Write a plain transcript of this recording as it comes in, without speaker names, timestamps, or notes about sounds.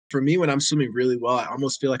for me, when I'm swimming really well, I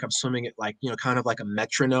almost feel like I'm swimming at like, kind of like a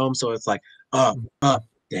metronome. So it's like up, up,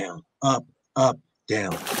 down, up,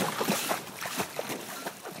 down.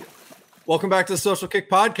 Welcome back to the Social Kick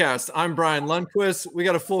Podcast. I'm Brian Lundquist. We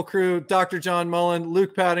got a full crew, Dr. John Mullen,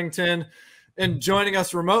 Luke Paddington, and joining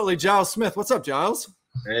us remotely, Giles Smith. What's up, Giles?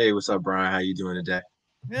 Hey, what's up, Brian? How you doing today?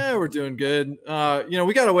 Yeah, we're doing good.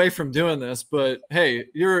 We got away from doing this, but hey,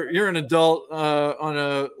 you're an adult on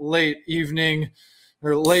a late evening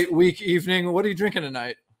or late week evening. What are you drinking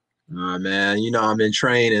tonight? Man, I'm in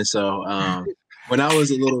training, so when I was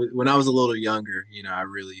a little younger, I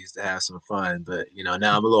really used to have some fun. But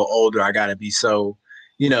now I'm a little older, I gotta be so,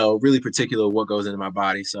 really particular what goes into my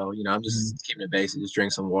body. So I'm just keeping it basic. Just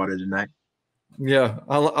drink some water tonight. Yeah,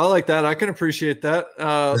 I like that. I can appreciate that.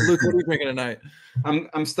 Luke, what are you drinking tonight?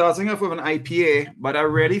 I'm starting off with an IPA, but I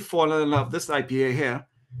already fallen in love with this IPA here.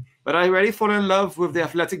 But I already fallen in love with the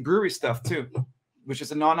Athletic Brewery stuff too, which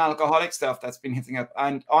is a non-alcoholic stuff that's been hitting up.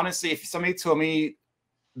 And honestly, if somebody told me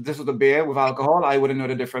this was a beer with alcohol, I wouldn't know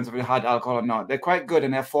the difference if it had alcohol or not. They're quite good,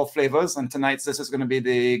 and they have 4 flavors. And tonight's this is going to be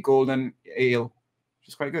the Golden Ale, which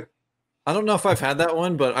is quite good. I don't know if I've had that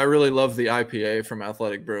one, but I really love the IPA from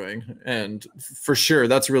Athletic Brewing. And for sure,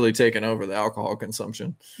 that's really taken over the alcohol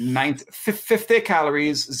consumption. 50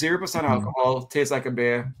 calories, 0% alcohol, tastes like a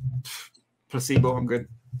beer. Placebo, I'm good.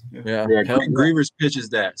 Yeah. Grievers pitches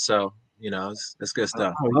that, so, that's good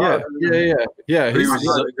stuff. Oh, yeah.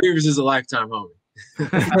 Grievers is a lifetime homie.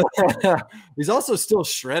 He's also still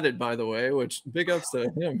shredded, by the way, which big ups to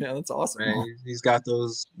him, man. That's awesome. Man, he's got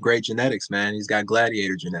those great genetics, man. He's got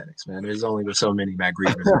gladiator genetics, man. There's only so many Matt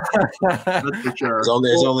Grievers. That's for sure.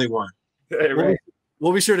 There's only one. Hey, right.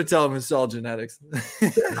 We'll be sure to tell him it's all genetics.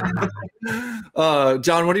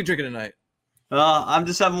 John, what are you drinking tonight? I'm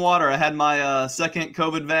just having water. I had my second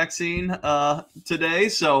COVID vaccine today,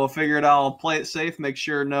 so I figured I'll play it safe, make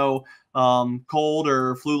sure no cold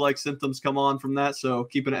or flu-like symptoms come on from that. So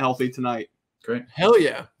keeping it healthy tonight. Great. Hell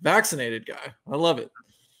yeah. Vaccinated guy. I love it.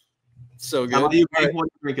 So good. What are you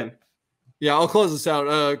drinking? Yeah, I'll close this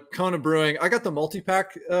out. Kona Brewing. I got the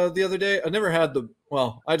multi-pack the other day. I never had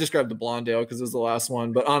I just grabbed the blonde ale because it was the last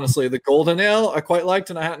one. But honestly, the golden ale I quite liked,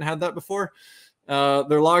 and I hadn't had that before.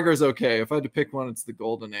 Their lager is okay. If I had to pick one, it's the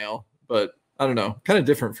golden ale. But I don't know. Kind of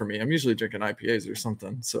different for me. I'm usually drinking IPAs or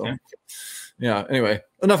something. So, yeah. Anyway,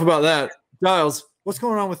 enough about that. Giles, what's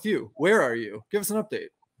going on with you? Where are you? Give us an update.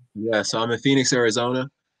 Yeah, so I'm in Phoenix,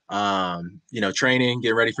 Arizona. Training,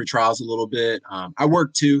 getting ready for trials a little bit. I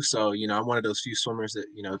work too, so I'm one of those few swimmers that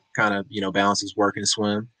kind of balances work and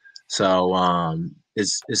swim. So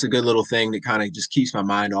it's a good little thing that kind of just keeps my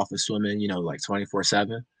mind off of swimming, like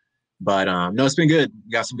 24/7. But no, it's been good.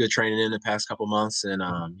 Got some good training in the past couple months, and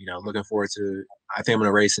looking forward to. I think I'm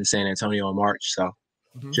gonna race in San Antonio in March, so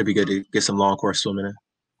should be good to get some long course swimming in.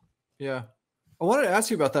 Yeah, I wanted to ask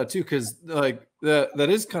you about that too, because like that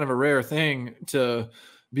is kind of a rare thing to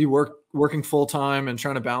be working full time and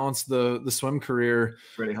trying to balance the swim career.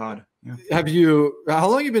 It's really hard. Yeah. How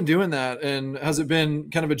long have you been doing that, and has it been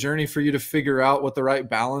kind of a journey for you to figure out what the right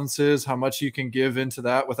balance is, how much you can give into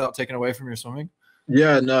that without taking away from your swimming?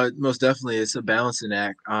 Yeah, no, most definitely. It's a balancing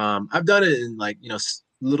act. I've done it in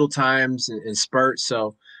little times in spurts.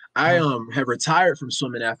 So I have retired from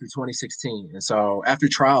swimming after 2016. And so after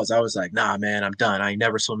trials, I was like, nah, man, I'm done. I ain't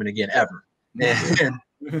never swimming again ever. And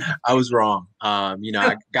I was wrong. I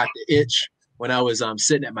got the itch when I was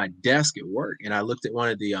sitting at my desk at work, and I looked at one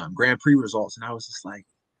of the Grand Prix results, and I was just like,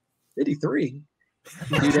 53? I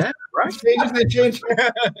can do that, right? Change.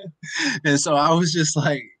 And so I was just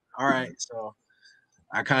like, all right, so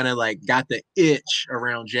I kind of got the itch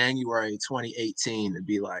around January 2018 to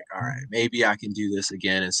be like, all right, maybe I can do this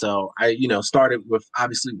again. And so I, started with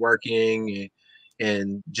obviously working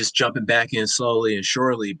and just jumping back in slowly and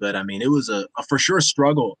surely. But I mean, it was a for sure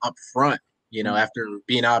struggle up front, after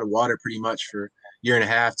being out of water pretty much for a year and a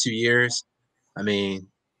half, 2 years. I mean,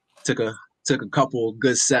 took a couple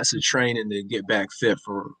good sets of training to get back fit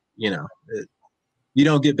for, you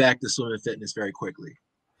don't get back to swimming fitness very quickly.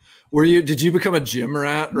 Did you become a gym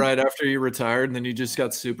rat right after you retired, and then you just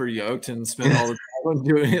got super yoked and spent all the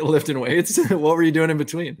time lifting weights? What were you doing in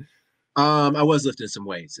between? I was lifting some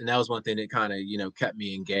weights, and that was one thing that kind of, kept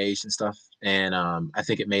me engaged and stuff. And I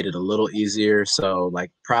think it made it a little easier. So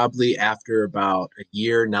probably after about a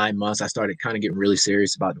year, 9 months, I started kind of getting really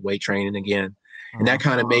serious about the weight training again. And that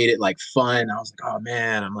kind of made it fun. I was like, oh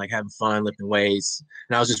man, I'm having fun lifting weights.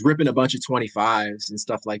 And I was just ripping a bunch of 25s and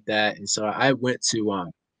stuff like that. And so I went to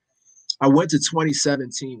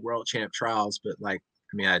 2017 World Champ trials, but I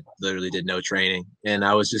literally did no training, and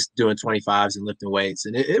I was just doing 25s and lifting weights,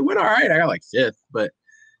 and it went all right. I got 5th, but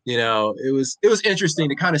it was interesting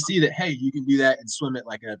to kind of see that, hey, you can do that and swim at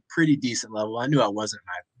like a pretty decent level. I knew I wasn't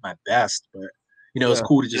my best, but it was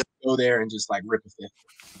cool to just go there and just like rip a 50.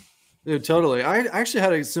 Dude, totally. I actually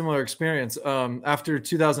had a similar experience. After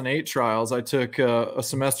 2008 trials, I took a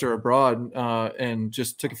semester abroad and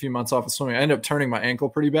just took a few months off of swimming. I ended up turning my ankle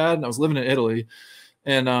pretty bad, and I was living in Italy.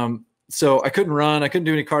 And so I couldn't run. I couldn't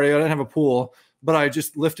do any cardio. I didn't have a pool, but I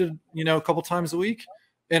just lifted, a couple times a week.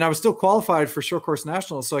 And I was still qualified for short course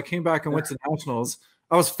nationals. So I came back and went to nationals.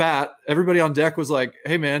 I was fat. Everybody on deck was like,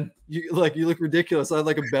 "Hey man, you look ridiculous." I had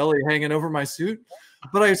like a belly hanging over my suit.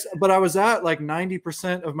 But I was at like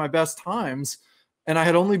 90% of my best times, and I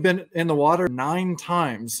had only been in the water 9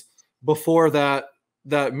 times before that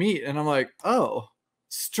meet. And I'm like, oh,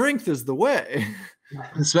 strength is the way.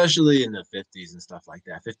 Especially in the 50s and stuff like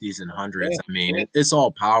that, 50s and 100s. I mean, it's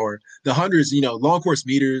all power. The 100s, long course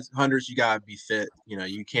meters, 100s, you gotta be fit.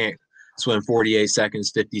 You can't swim 48 seconds,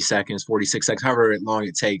 50 seconds, 46 seconds, however long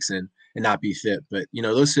it takes, and not be fit. But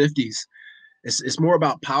those 50s, it's more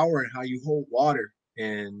about power and how you hold water.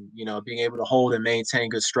 And being able to hold and maintain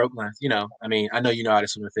good stroke length. I mean, I know you know how to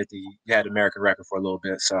swim a 50. You had American record for a little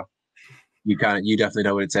bit, so you definitely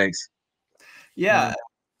know what it takes. Yeah,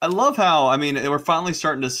 I love how, I mean, we're finally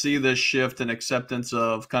starting to see this shift and acceptance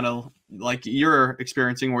of kind of like you're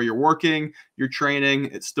experiencing, where you're working, you're training.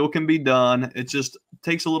 It still can be done. It just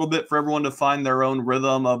takes a little bit for everyone to find their own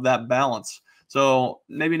rhythm of that balance. So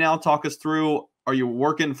maybe now talk us through, are you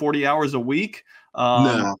working 40 hours a week?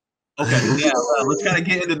 No. Okay, yeah, let's kind of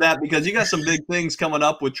get into that, because you got some big things coming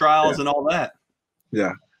up with trials and all that.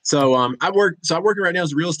 Yeah. So I'm working right now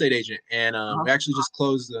as a real estate agent, and we actually just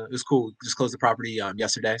closed. It was cool. Just closed the property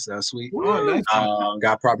yesterday, so that was sweet. Oh, nice.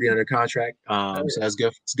 Got property under contract. So that's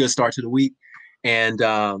good. It's a good start to the week. And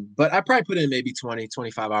but I probably put in maybe 20,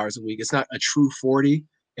 25 hours a week. It's not a true 40.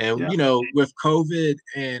 And with COVID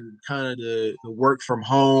and kind of the work from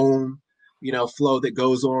home, flow that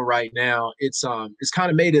goes on right now, it's kind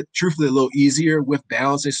of made it truthfully a little easier with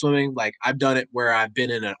balancing swimming. Like I've done it where I've been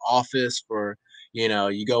in an office for,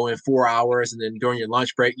 you go in 4 hours, and then during your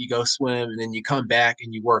lunch break, you go swim, and then you come back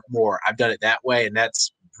and you work more. I've done it that way, and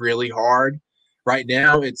that's really hard. Right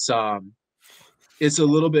now, it's a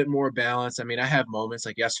little bit more balanced. I mean, I have moments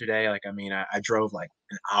like yesterday, like, I mean, I drove like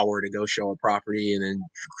an hour to go show a property, and then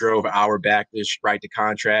drove an hour back to write the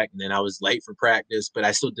contract. And then I was late for practice, but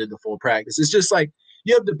I still did the full practice. It's just like,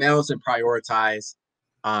 you have to balance and prioritize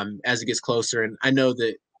as it gets closer. And I know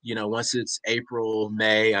that, once it's April,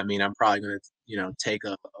 May, I mean, I'm probably going to, take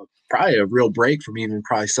probably a real break from even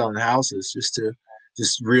probably selling houses, just to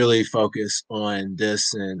really focus on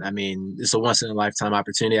this. And I mean, it's a once in a lifetime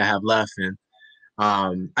opportunity I have left. And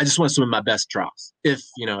I just want to swim my best trials. If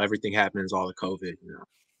everything happens, all the COVID,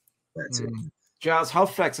 that's it. Giles, how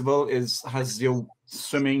flexible has your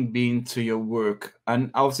swimming been to your work?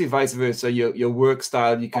 And obviously vice versa, your work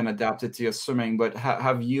style, you can adapt it to your swimming, but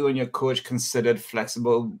have you and your coach considered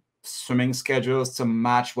flexible swimming schedules to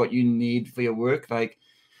match what you need for your work? Like,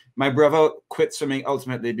 my brother quit swimming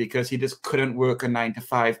ultimately because he just couldn't work a 9 to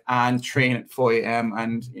 5 and train at 4 a.m.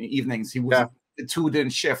 and evenings. The two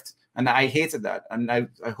didn't shift. And I hated that. And I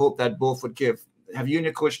hope that both would give. Have you and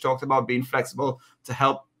your coach talked about being flexible to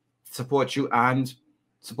help support you and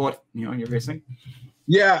support, your racing?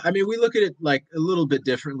 Yeah. I mean, we look at it like a little bit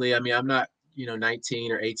differently. I mean, I'm not,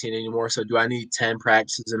 19 or 18 anymore. So do I need 10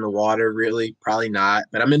 practices in the water? Really? Probably not.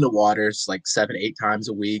 But I'm in the water. It's like 7, 8 times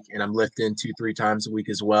a week. And I'm lifting 2, 3 times a week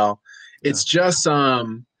as well. It's just,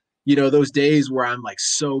 those days where I'm like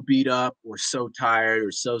so beat up or so tired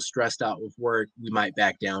or so stressed out with work, we might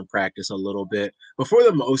back down practice a little bit. But for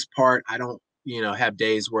the most part, I don't, have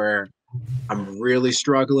days where I'm really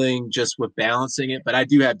struggling just with balancing it. But I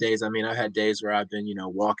do have days. I mean, I've had days where I've been,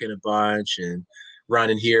 walking a bunch and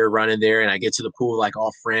running here, running there, and I get to the pool like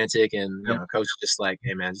all frantic, and coach just like,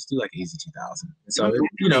 hey man, just do like easy 2000. And so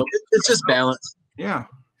it's just balance. Yeah.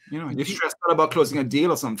 You're stressed out about closing a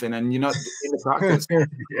deal or something, and you're not in the practice.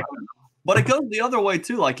 But it goes the other way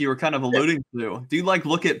too, like you were kind of alluding to. Do you like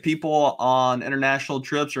look at people on international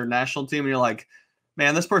trips or national team, and you're like,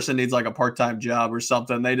 man, this person needs like a part-time job or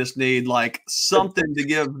something. They just need like something to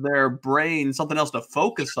give their brain something else to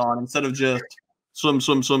focus on instead of just swim.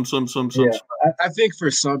 Yeah. I think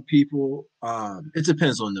for some people, it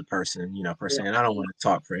depends on the person, personally. And I don't want to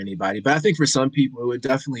talk for anybody, but I think for some people it would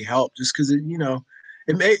definitely help, just because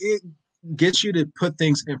it gets you to put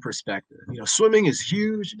things in perspective. Swimming is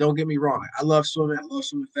huge. Don't get me wrong. I love swimming. I love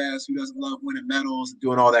swimming fast. Who doesn't love winning medals and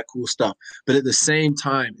doing all that cool stuff? But at the same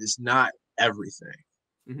time, it's not everything,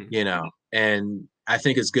 and I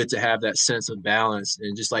think it's good to have that sense of balance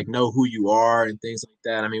and just like know who you are and things like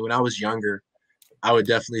that. I mean, when I was younger, I would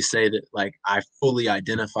definitely say that like I fully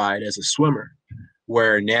identified as a swimmer,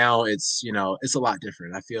 where now it's, you know, it's a lot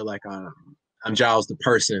different. I feel like I'm Giles, the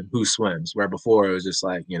person who swims, where before it was just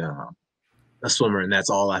like, you know, a swimmer, and that's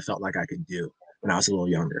all I felt like I could do when I was a little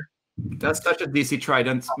younger. That's such a DC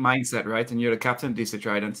Trident mindset, right? And you're the captain of DC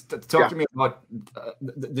Trident. Talk Yeah. to me about,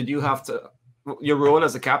 did you have to, your role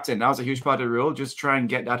as a captain, that was a huge part of the role, just try and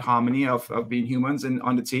get that harmony of being humans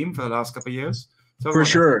on the team for the last couple of years? For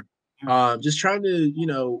sure. Just trying to, you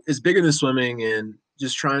know, it's bigger than swimming, and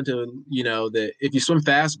just trying to, you know, that if you swim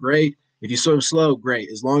fast, great. If you swim slow, great.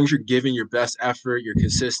 As long as you're giving your best effort, you're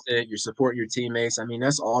consistent, you're supporting your teammates. I mean,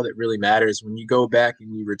 that's all that really matters. When you go back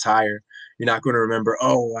and you retire, you're not going to remember,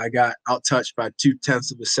 oh, I got out-touched by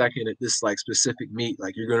 0.2 of a second at this like specific meet.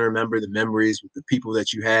 Like, you're going to remember the memories with the people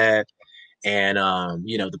that you had, and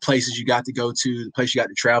you know, the places you got to go to, the place you got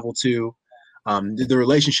to travel to, the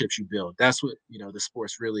relationships you build. That's what, you know, the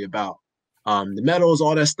sport's really about. The medals,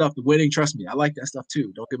 all that stuff, the winning, trust me, I like that stuff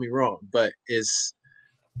too. Don't get me wrong, but it's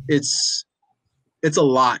a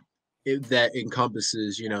lot that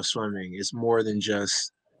encompasses, you know, swimming. It's more than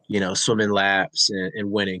just, you know, swimming laps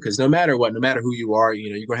and winning. Because no matter what, no matter who you are, you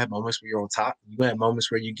know, you're gonna have moments where you're on top. You're gonna have moments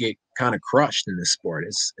where you get kind of crushed in this sport.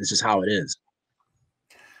 It's just how it is.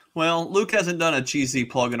 Well, Luke hasn't done a cheesy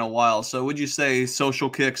plug in a while, so would you say social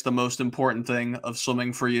kick's the most important thing of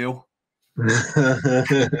swimming for you?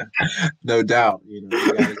 No doubt. You know,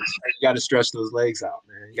 you gotta stretch those legs out,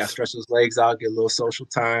 man. You gotta stretch those legs out, get a little social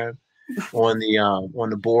time on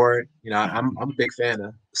the board. You know, I'm a big fan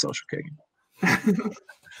of social kicking.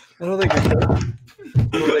 I don't think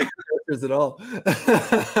there's at all.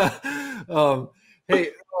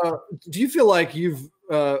 Hey, do you feel like you've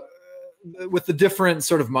with the different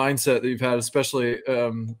sort of mindset that you've had, especially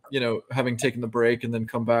you know, having taken the break and then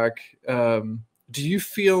come back, do you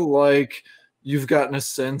feel like you've gotten a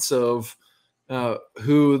sense of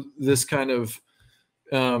who this kind of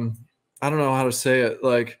I don't know how to say it,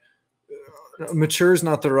 like mature is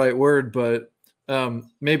not the right word, but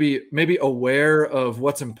maybe aware of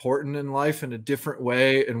what's important in life in a different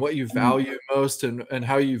way, and what you value most, and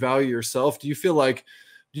how you value yourself? Do you feel like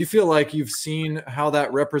you've seen how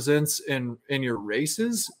that represents in your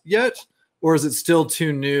races yet, or is it still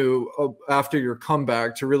too new after your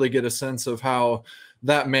comeback to really get a sense of how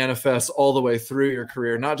that manifests all the way through your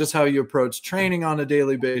career? Not just how you approach training on a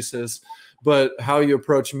daily basis, but how you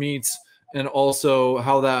approach meets, and also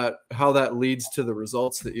how that leads to the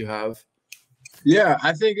results that you have. Yeah,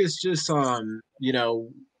 I think it's just you know,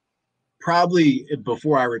 probably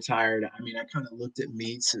before I retired, I mean, I kind of looked at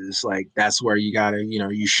meets as like that's where you gotta, you know,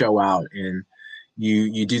 you show out and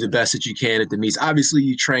you do the best that you can at the meets. Obviously,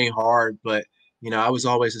 you train hard, but you know, I was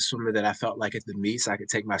always a swimmer that I felt like at the meets I could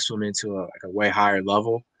take my swimming to a way higher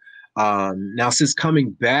level. Now since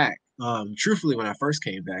coming back, truthfully, when I first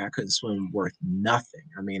came back, I couldn't swim worth nothing.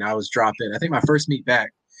 I mean, I was dropping. I think my first meet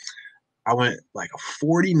back, I went like a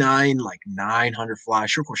 49, like 900 fly,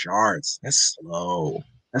 short course yards. That's slow.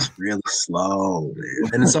 That's really slow,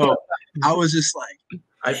 man. And so I was just like,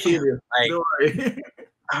 I feel you. Like,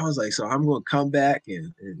 I was like, so I'm going to come back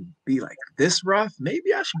and be like this rough?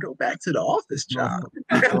 Maybe I should go back to the office job.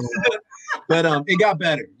 But it got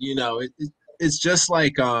better. You know, it's just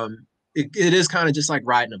like, it is kind of just like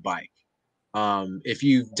riding a bike. If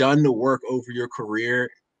you've done the work over your career,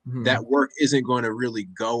 that work isn't going to really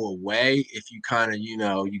go away if you kind of, you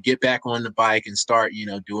know, you get back on the bike and start, you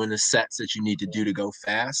know, doing the sets that you need to do to go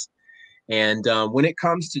fast. And when it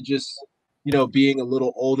comes to just, you know, being a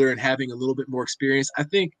little older and having a little bit more experience, I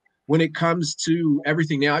think when it comes to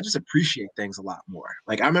everything now, I just appreciate things a lot more.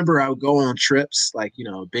 Like, I remember I would go on trips, like, you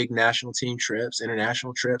know, big national team trips,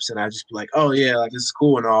 international trips, and I'd just be like, oh yeah, like this is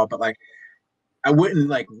cool and all, but like I wouldn't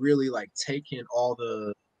like really like take in all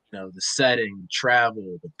the, you know, the setting,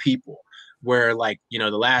 travel, the people. Where like, you know,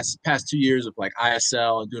 the past 2 years of like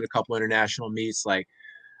ISL and doing a couple international meets, like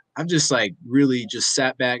I've just like really just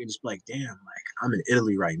sat back and just like, damn, like I'm in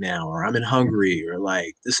Italy right now, or I'm in Hungary, or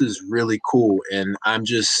like this is really cool. And I'm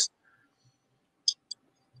just,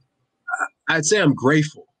 I'd say I'm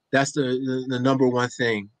grateful. That's the number one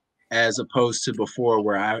thing, as opposed to before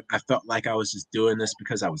where I felt like I was just doing this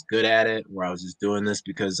because I was good at it, or I was just doing this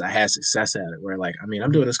because I had success at it. Where like, I mean,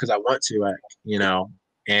 I'm doing this because I want to, you know,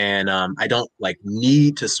 and I don't like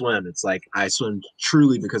need to swim. It's like I swim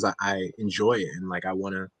truly because I enjoy it, and like I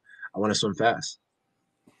want to swim fast.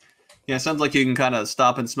 Yeah, it sounds like you can kind of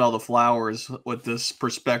stop and smell the flowers with this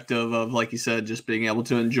perspective of, like you said, just being able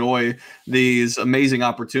to enjoy these amazing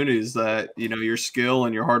opportunities that, you know, your skill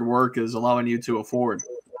and your hard work is allowing you to afford.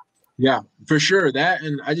 Yeah, for sure. That,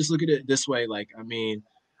 and I just look at it this way. Like, I mean,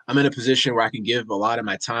 I'm in a position where I can give a lot of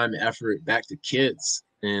my time and effort back to kids.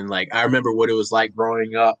 And like, I remember what it was like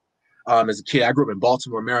growing up as a kid. I grew up in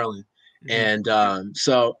Baltimore, Maryland. And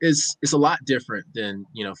so it's a lot different than,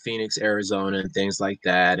 you know, Phoenix, Arizona, and things like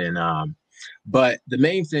that. And but the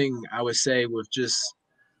main thing I would say with just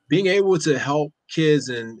being able to help kids,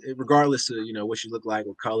 and regardless of, you know, what you look like,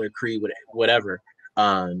 what color, creed, whatever,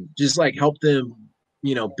 just like help them,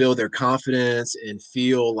 you know, build their confidence and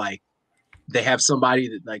feel like they have somebody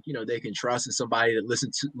that, like, you know, they can trust, and somebody that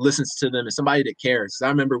listens to them, and somebody that cares. I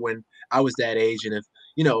remember when I was that age, and if,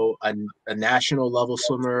 you know, a national level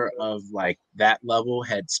swimmer of like that level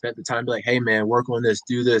had spent the time to be like, hey man, work on this,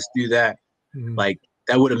 do that, like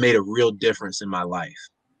that would have made a real difference in my life.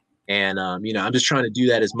 And you know, I'm just trying to do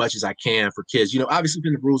that as much as I can for kids. You know, obviously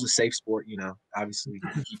within the rules of safe sport, you know, obviously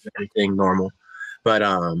keep everything normal. But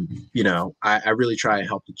you know, I really try to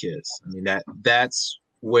help the kids. I mean, that's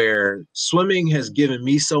where swimming has given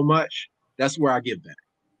me so much. That's where I give back.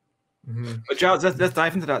 But Giles, let's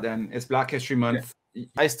dive into that then. It's Black History Month. Yeah.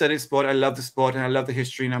 I study sport. I love the sport, and I love the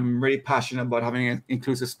history, and I'm really passionate about having an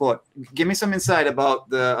inclusive sport. Give me some insight about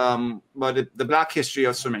the Black history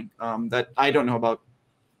of swimming that I don't know about.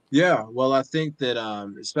 Yeah, well, I think that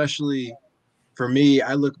especially for me,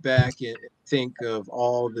 I look back and think of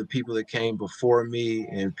all the people that came before me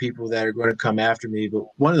and people that are going to come after me. But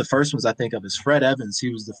one of the first ones I think of is Fred Evans.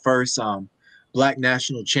 He was the first Black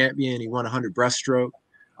national champion. He won 100 breaststroke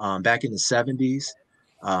back in the 70s.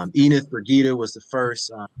 Enith Brigida was the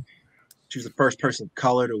first. She was the first person of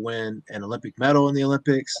color to win an Olympic medal in the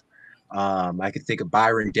Olympics. I could think of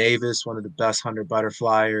Byron Davis, one of the best 100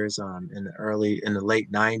 butterflyers in the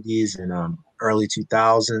late 90s and early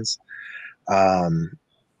 2000s.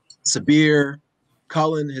 Sabir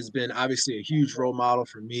Cullen has been obviously a huge role model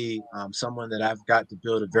for me, someone that I've got to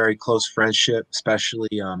build a very close friendship,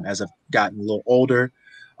 especially as I've gotten a little older.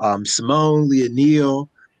 Simone Leonille,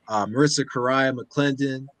 Marissa Correa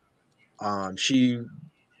McClendon, she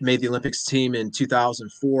made the Olympics team in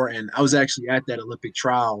 2004, and I was actually at that Olympic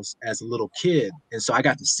trials as a little kid, and so I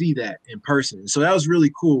got to see that in person. So that was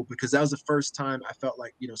really cool because that was the first time I felt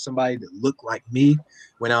like, you know, somebody that looked like me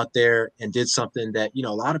went out there and did something that, you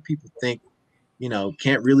know, a lot of people think, you know,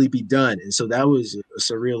 can't really be done. And so that was a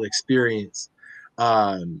surreal experience.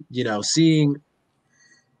 You know, seeing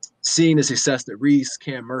the success that Reese,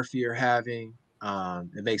 Cam Murphy are having,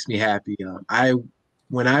 it makes me happy.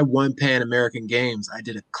 When I won Pan American Games, I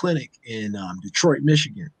did a clinic in Detroit,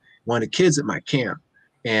 Michigan. One of the kids at my camp,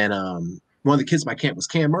 and one of the kids at my camp was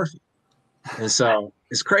Cam Murphy. And so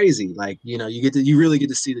it's crazy. Like, you know, you really get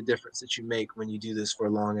to see the difference that you make when you do this for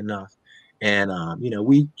long enough. And you know,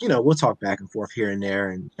 we'll talk back and forth here and there,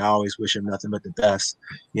 and I always wish him nothing but the best.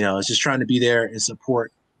 You know, it's just trying to be there and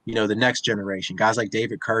support, you know, the next generation. Guys like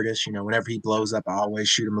David Curtis, you know, whenever he blows up, I always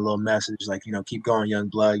shoot him a little message like, you know, keep going, young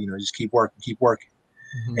blood, you know, just keep working.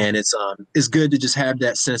 And it's good to just have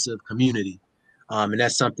that sense of community. And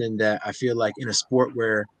that's something that I feel like in a sport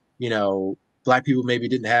where, you know, Black people maybe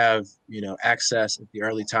didn't have, you know, access at the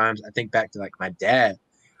early times. I think back to like my dad.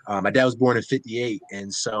 My dad was born in 58.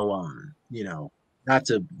 And so, you know, not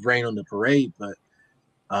to rain on the parade, but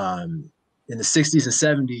in the 60s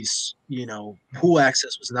and 70s, you know, pool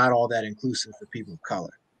access was not all that inclusive for people of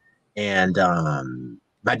color. And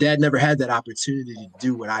my dad never had that opportunity to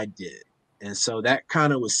do what I did. And so that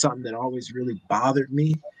kind of was something that always really bothered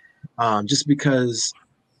me, just because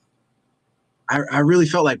I really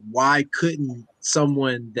felt like, why couldn't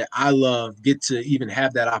someone that I love get to even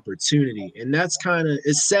have that opportunity? And that's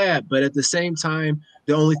it's sad, but at the same time,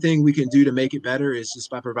 the only thing we can do to make it better is just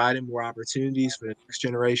by providing more opportunities for the next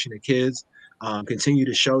generation of kids, continue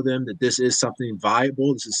to show them that this is something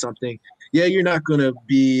viable. This is something, yeah, you're not going to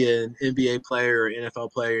be an NBA player or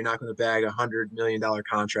NFL player. You're not going to bag $100 million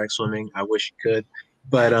contract swimming. I wish you could,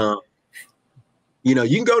 but you know,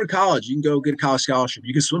 you can go to college, you can go get a college scholarship,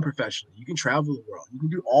 you can swim professionally, you can travel the world, you can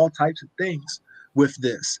do all types of things with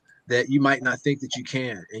this that you might not think that you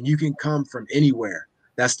can, and you can come from anywhere.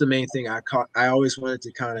 That's the main thing I always wanted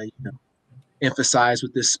to kind of, you know, emphasize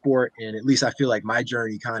with this sport, and at least I feel like my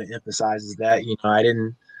journey kind of emphasizes that. You know, I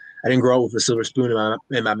didn't grow up with a silver spoon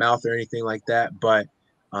in my mouth or anything like that, but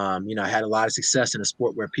you know, I had a lot of success in a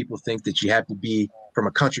sport where people think that you have to be from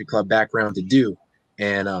a country club background to do.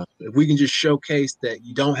 And if we can just showcase that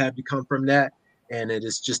you don't have to come from that, and it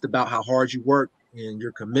is just about how hard you work and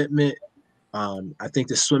your commitment, I think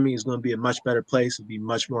the swimming is going to be a much better place. It'll be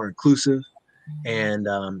much more inclusive, and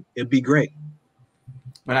it'd be great.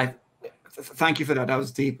 But thank you for that. That was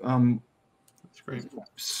deep. That's great.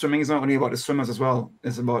 Swimming is not only about the swimmers as well.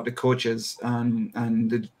 It's about the coaches and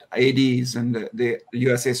the ADs and the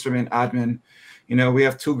USA Swimming admin. You know, we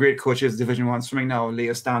have two great coaches, Division One swimming now,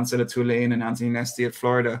 Leah Stansel at Tulane and Anthony Nesty at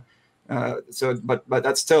Florida. But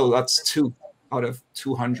that's 2 out of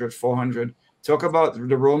 200, 400. Talk about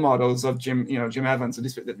the role models of Jim Evans,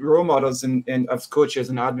 the role models of coaches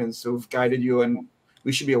and admins who've guided you, and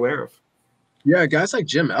we should be aware of. Yeah, guys like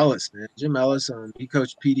Jim Ellis, man. Jim Ellis, he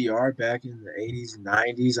coached PDR back in the 80s and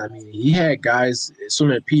 90s. I mean, he had guys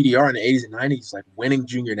swimming at PDR in the 80s and 90s, like winning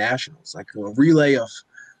junior nationals, like a relay of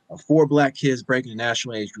 4 black kids breaking the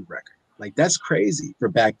national age group record. Like, that's crazy for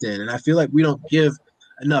back then. And I feel like we don't give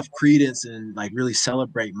enough credence and like really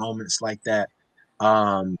celebrate moments like that.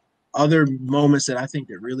 Other moments that I think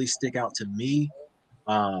that really stick out to me,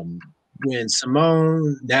 when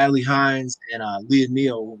Simone, Natalie Hines, and Leah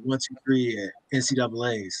Neal 1, 2, 3 at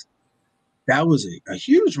NCAA's, that was a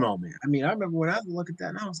huge moment. I mean, I remember when I look at that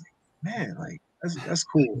and I was like, man, like that's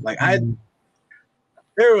cool. Like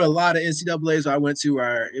there were a lot of NCAA's I went to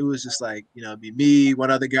where it was just like, it'd be me,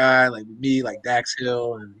 one other guy, like me, like Dax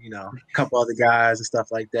Hill, and a couple other guys and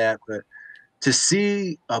stuff like that. But to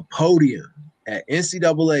see a podium at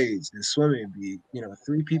NCAA's and swimming be,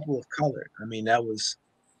 3 people of color, I mean, that was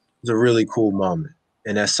a really cool moment.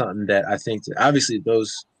 And that's something that I think that obviously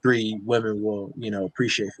those 3 women will,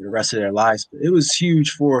 appreciate for the rest of their lives. But it was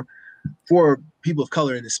huge for people of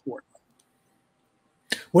color in the sport.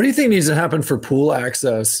 What do you think needs to happen for pool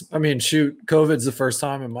access? I mean, shoot, COVID's the first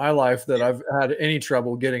time in my life that I've had any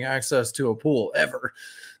trouble getting access to a pool ever.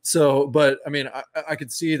 So, but I mean, I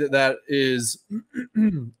could see that is,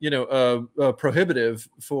 prohibitive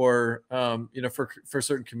for, for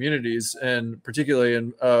certain communities, and particularly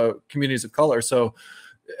in communities of color. So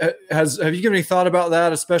have you given any thought about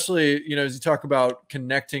that, especially, as you talk about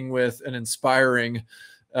connecting with and inspiring,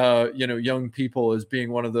 young people as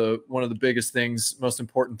being one of the biggest things, most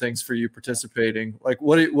important things for you participating? Like,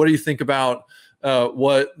 what do you think about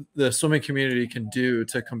what the swimming community can do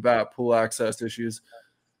to combat pool access issues?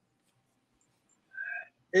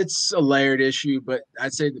 It's a layered issue, but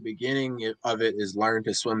I'd say the beginning of it is learn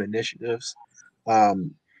to swim initiatives.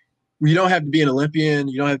 You don't have to be an Olympian,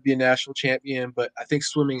 you don't have to be a national champion, but I think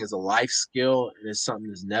swimming is a life skill and it's something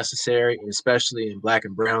that's necessary, and especially in Black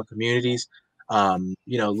and brown communities.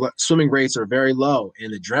 Swimming rates are very low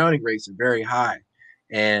and the drowning rates are very high.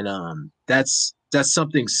 And that's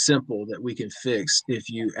something simple that we can fix if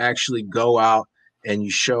you actually go out and you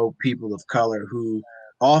show people of color who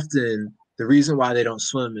often the reason why they don't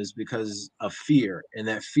swim is because of fear. And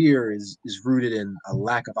that fear is rooted in a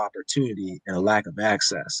lack of opportunity and a lack of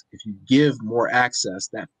access. If you give more access,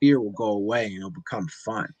 that fear will go away and it'll become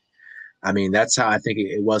fun. I mean, that's how I think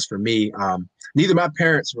it was for me. Neither of my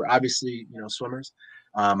parents were obviously, swimmers.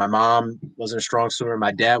 My mom wasn't a strong swimmer.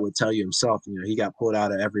 My dad would tell you himself, he got pulled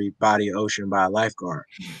out of every body of ocean by a lifeguard.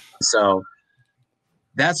 So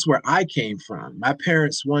that's where I came from. My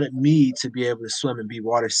parents wanted me to be able to swim and be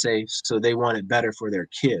water safe, so they wanted better for their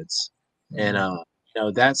kids. And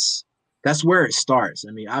that's where it starts.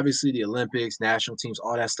 I mean, obviously the Olympics, national teams,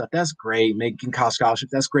 all that stuff, that's great. Making college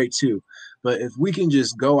scholarships, that's great too. But if we can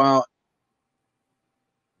just go out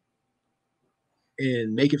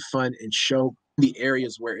and make it fun and show the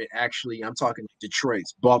areas where it actually, I'm talking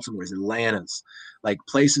Detroit's, Baltimore's, Atlanta's, like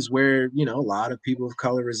places where, a lot of people of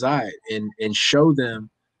color reside, and show them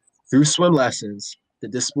through swim lessons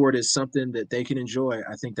that this sport is something that they can enjoy.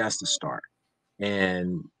 I think that's the start.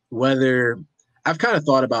 And whether I've kind of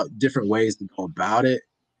thought about different ways to go about it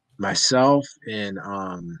myself. And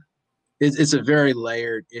it's a very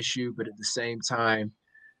layered issue, but at the same time,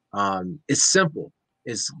 it's simple.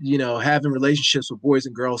 It's, having relationships with boys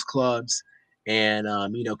and girls clubs, and,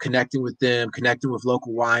 connecting with them, connecting with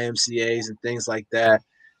local YMCAs and things like that.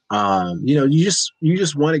 You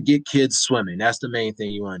just want to get kids swimming. That's the main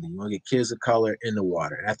thing you want to do. You want to get kids of color in the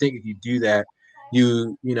water. And I think if you do that,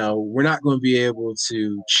 we're not going to be able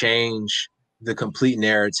to change the complete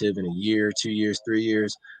narrative in a year, 2 years, 3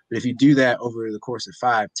 years. But if you do that over the course of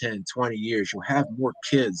 5, 10, 20 years, you'll have more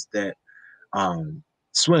kids that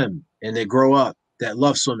swim and they grow up that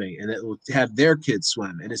love swimming and that will have their kids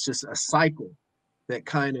swim. And it's just a cycle that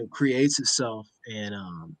kind of creates itself, and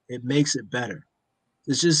it makes it better.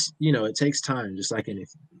 It's just, it takes time, just like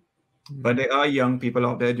anything. But there are young people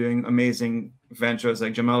out there doing amazing ventures,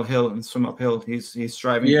 like Jamal Hill and Swim Uphill. He's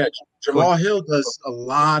striving. Yeah, Jamal Hill does a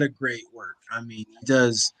lot of great work. I mean, he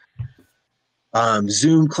does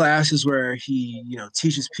Zoom classes where he,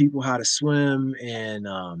 teaches people how to swim, and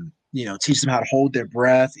teaches them how to hold their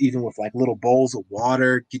breath, even with like little bowls of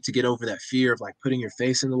water, get over that fear of like putting your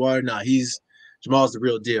face in the water. No, Jamal's the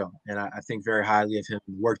real deal, and I think very highly of him.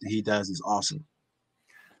 The work that he does is awesome.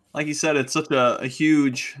 Like you said, it's such a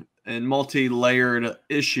huge and multi-layered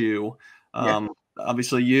issue.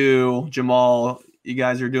 Obviously, you, Jamal, you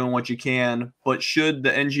guys are doing what you can, but should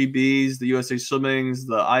the NGBs, the USA Swimmings,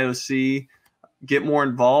 the IOC get more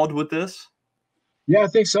involved with this? Yeah, I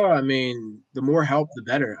think so. I mean, the more help, the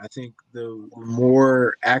better. I think the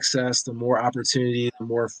more access, the more opportunity, the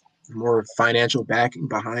more financial backing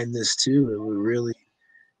behind this too. It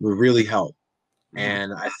would really help.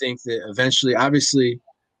 And I think that eventually, obviously,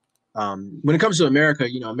 when it comes to America,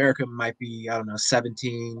 America might be, I don't know,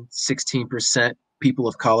 17, 16% people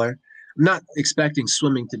of color. I'm not expecting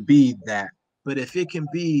swimming to be that, but if it can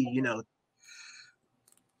be,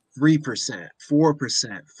 3%,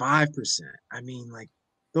 4%, 5%, I mean, like,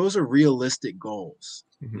 those are realistic goals.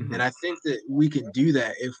 Mhm. And I think that we can do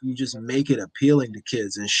that if we just make it appealing to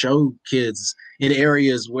kids and show kids in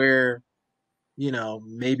areas where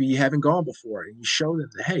maybe you haven't gone before, and you show them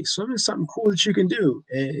that, hey, swimming is something cool that you can do,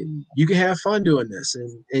 and you can have fun doing this,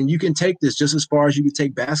 and you can take this just as far as you can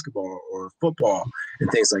take basketball or football and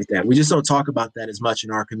things like that. We just don't talk about that as much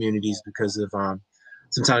in our communities because of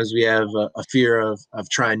sometimes we have a fear of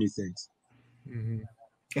trying new things. Mhm.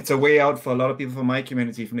 It's a way out for a lot of people from my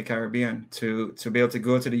community from the Caribbean to be able to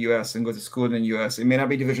go to the US and go to school in the US. It may not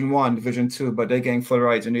be Division 1, Division 2, but they're getting full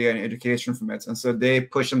rights and they're getting education from it. And so they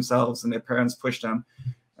push themselves and their parents push them.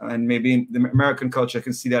 And maybe the American culture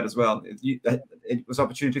can see that as well. It was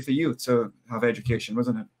opportunity for you to have education,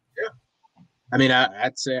 wasn't it? Yeah. I mean,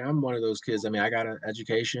 I'd say I'm one of those kids. I mean, I got an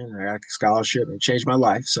education, I got a scholarship, it changed my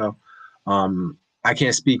life. So I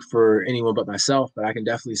can't speak for anyone but myself, but I can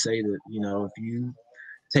definitely say that, if you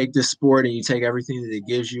take this sport and you take everything that it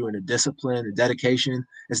gives you and the discipline, the dedication,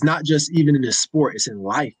 it's not just even in the sport, it's in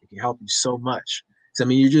life. It can help you so much. So, I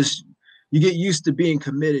mean, you get used to being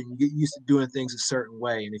committed. You get used to doing things a certain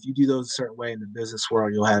way. And if you do those a certain way in the business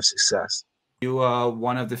world, you'll have success. You are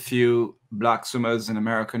one of the few Black swimmers in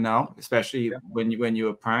America now, especially when you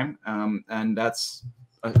were prime. And that's,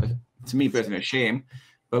 to me personally, a shame.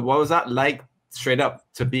 But what was that like, straight up,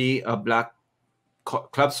 to be a Black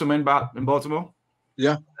club swimmer in Baltimore?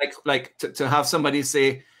 Yeah. Like to have somebody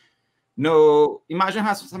say, no, imagine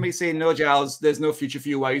having somebody say, no, Giles, there's no future for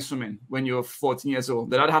you while you're swimming when you're 14 years old.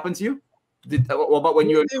 Did that happen to you? What about when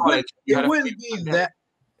you were in college? It wouldn't be that.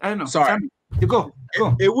 I don't know. Sorry. You go.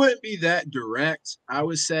 It wouldn't be that direct. I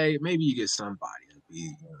would say maybe you get somebody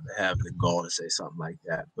to have the goal to say something like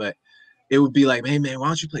that. But it would be like, hey, man, why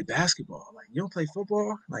don't you play basketball? Like, you don't play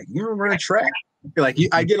football? Like, you don't run a track? Like,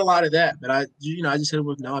 I get a lot of that, but I just hit him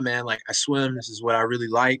with, no, man, like, I swim. This is what I really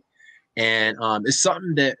like. And it's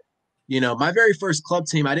something that, my very first club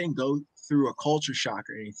team, I didn't go through a culture shock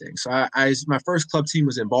or anything. So my first club team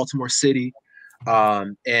was in Baltimore City.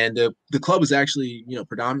 And the club was actually,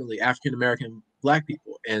 predominantly African-American Black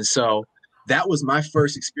people. And so that was my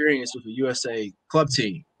first experience with a USA club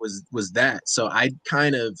team was that. So I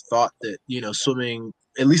kind of thought that, swimming,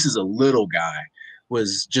 at least as a little guy,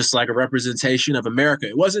 was just like a representation of America.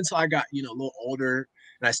 It wasn't until I got, a little older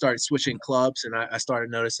and I started switching clubs and I started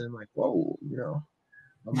noticing like, whoa,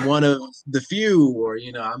 I'm one of the few, or,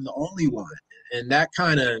 I'm the only one. And that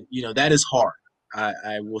kind of, that is hard.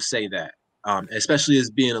 I will say that, especially as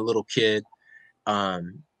being a little kid,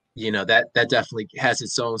 that definitely has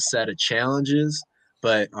its own set of challenges.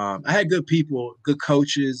 But I had good people, good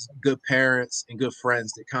coaches, good parents, and good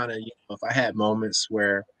friends that kind of, if I had moments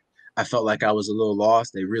where I felt like I was a little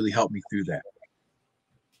lost, they really helped me through that.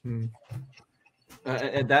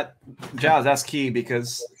 That, Giles, that's key,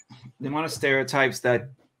 because the amount of stereotypes that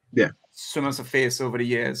swimmers have faced over the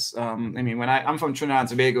years. I mean, when I'm from Trinidad and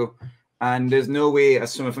Tobago, and there's no way a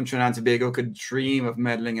swimmer from Trinidad and Tobago could dream of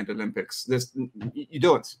medaling at the Olympics. You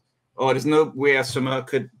don't. Or there's no way a swimmer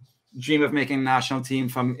could dream of making a national team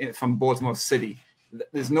from Baltimore City.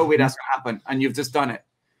 There's no way that's going to happen, and you've just done it.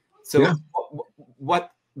 So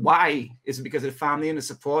why? Is it because of the family and the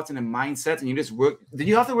support and the mindset, and you just work? Did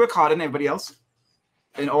you have to work harder than everybody else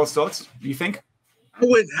in all sorts, do you think?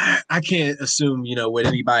 I can't assume, what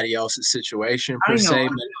anybody else's situation per se,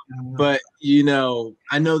 but I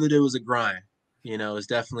know that it was a grind. It's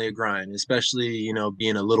definitely a grind, especially,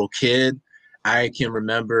 being a little kid. I can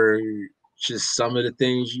remember just some of the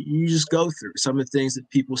things you just go through, some of the things that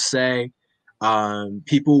people say.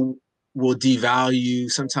 People will devalue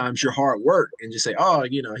sometimes your hard work and just say, oh,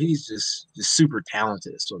 he's just super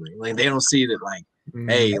talented at swimming. Like, they don't see that, like,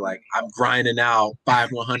 hey, like, I'm grinding out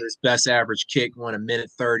 5/100's best average kick,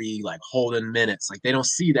 1:30, like, holding minutes. Like, they don't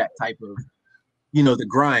see that type of, the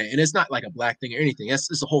grind. And it's not like a Black thing or anything. It's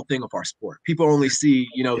the whole thing of our sport. People only see,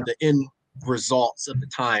 the end results of the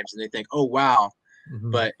times, and they think, oh, wow.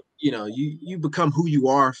 But, you become who you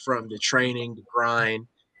are from the training, the grind,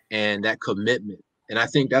 and that commitment. And I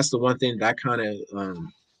think that's the one thing that I kind of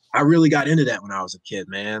I really got into that when I was a kid,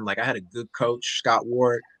 man. Like I had a good coach, Scott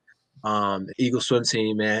Ward, the Eagle swim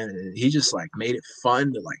team, man. And he just like made it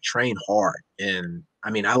fun to like train hard. And I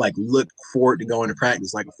mean, I like look forward to going to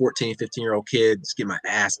practice like a 14, 15-year-old kid, just get my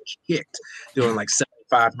ass kicked doing like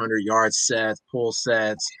 7,500 yard sets, pull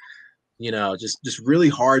sets, just really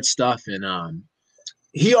hard stuff. And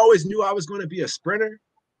he always knew I was going to be a sprinter,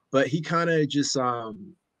 but he kind of just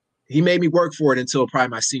he made me work for it until probably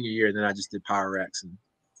my senior year. Then I just did Power X and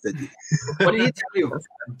What did he tell you?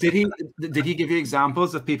 Did he give you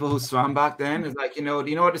examples of people who swam back then? It's like, do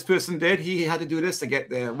you know what this person did? He had to do this to get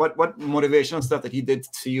there. What motivational stuff that he did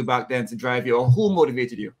to you back then to drive you, or who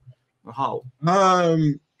motivated you, or how?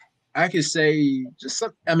 I could say just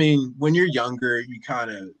some. I mean, when you're younger, you kind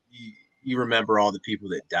of you remember all the people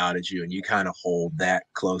that doubted you, and you kind of hold that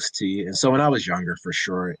close to you. And so when I was younger, for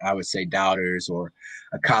sure, I would say doubters or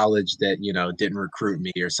a college that didn't recruit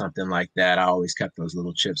me or something like that. I always kept those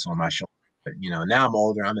little chips on my shoulder. But now I'm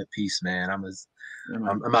older. I'm at peace, man.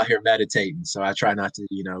 I'm out here meditating, so I try not to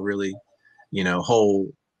really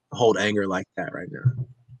hold anger like that right now.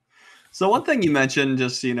 So one thing you mentioned,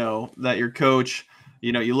 just that your coach,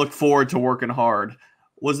 you look forward to working hard.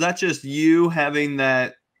 Was that just you having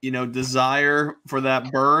that desire for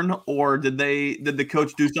that burn, or did the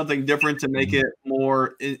coach do something different to make it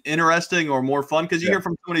more interesting or more fun? Because you hear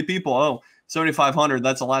from so many people, 7,500,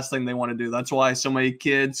 that's the last thing they want to do. That's why so many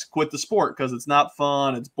kids quit the sport, because it's not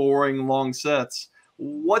fun, it's boring, long sets.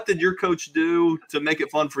 What did your coach do to make it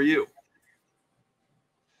fun for you?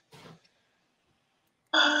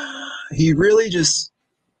 He really just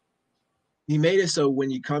he made it so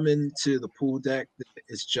when you come into the pool deck,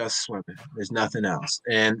 it's just swimming. There's nothing else.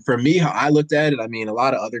 And for me, how I looked at it, I mean, a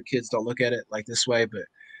lot of other kids don't look at it like this way, but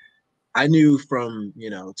I knew from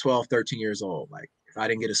 12, 13 years old, like if I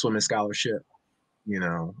didn't get a swimming scholarship,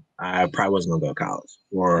 I probably wasn't gonna go to college,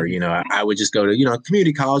 or I would just go to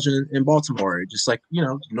community college in Baltimore, just like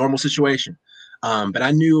normal situation. But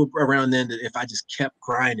I knew around then that if I just kept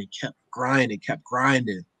grinding,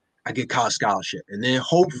 I get college scholarship, and then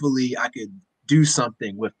hopefully I could do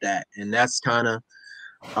something with that. And that's kind of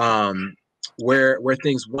where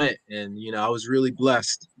things went. And I was really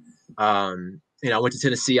blessed. I went to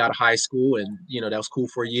Tennessee out of high school, and that was cool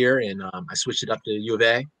for a year. And I switched it up to U of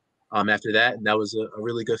A after that, and that was a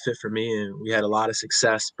really good fit for me. And we had a lot of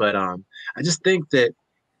success. But I just think that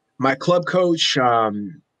my club coach,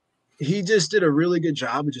 he just did a really good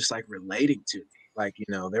job of just like relating to me. Like,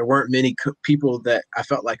 there weren't many people that I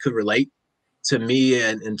felt like could relate to me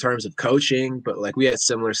in terms of coaching, but like we had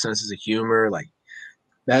similar senses of humor. Like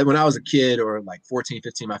that when I was a kid, or like 14,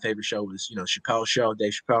 15, my favorite show was, Chappelle's show,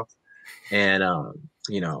 Dave Chappelle. And,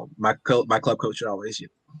 my club coach would always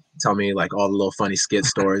tell me like all the little funny skit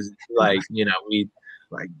stories. Like, we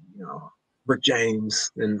like, Rick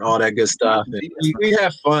James and all that good stuff. And we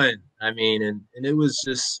have fun. I mean, and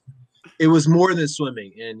it was more than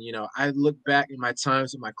swimming. And, I look back in my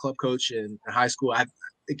times with my club coach in high school. I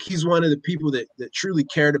think he's one of the people that truly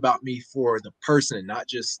cared about me for the person, not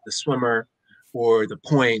just the swimmer or the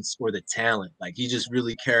points or the talent. Like he just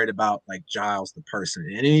really cared about like Giles, the person.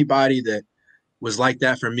 And anybody that was like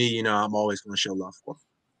that for me, I'm always going to show love for.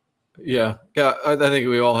 Yeah. I think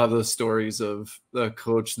we all have those stories of the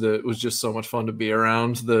coach that was just so much fun to be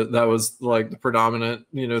around. That was like the predominant,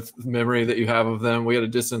 memory that you have of them. We had a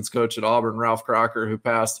distance coach at Auburn, Ralph Crocker, who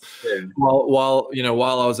passed while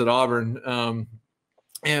I was at Auburn.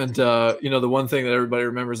 The one thing that everybody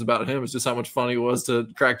remembers about him is just how much fun he was to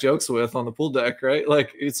crack jokes with on the pool deck, right?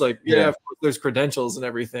 Like it's like, of course there's credentials and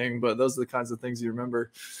everything, but those are the kinds of things you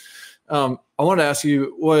remember. I want to ask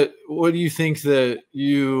you, what do you think that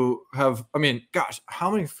you have? I mean, gosh,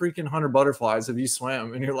 how many freaking 100 butterflies have you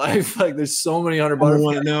swam in your life? Like, there's so many 100 butterflies. I don't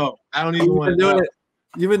want to know. I don't even want to know.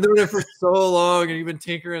 You've been doing it for so long, and you've been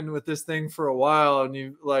tinkering with this thing for a while, and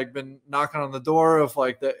you've like been knocking on the door of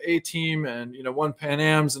like the A team and won Pan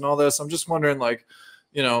Ams and all this. I'm just wondering, like,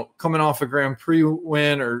 coming off a Grand Prix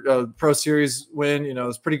win or a Pro Series win,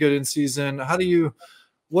 it's pretty good in season. How do you?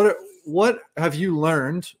 What have you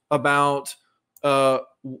learned about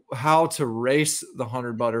how to race the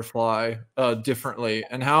 100 butterfly differently,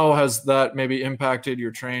 and how has that maybe impacted your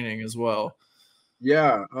training as well?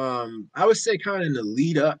 Yeah, I would say kind of in the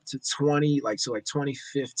lead up to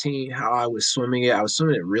 2015, how I was swimming it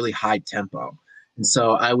at really high tempo. And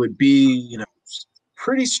so I would be,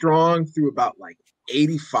 pretty strong through about like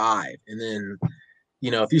 85. And then,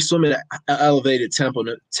 if you swim at an elevated tempo,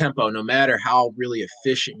 no matter how really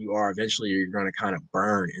efficient you are, eventually you're going to kind of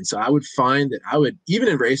burn. And so I would find that even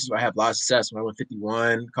in races where I have a lot of success, when I went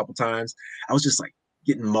 51 a couple times, I was just like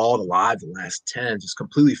getting mauled alive the last 10, just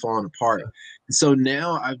completely falling apart. And so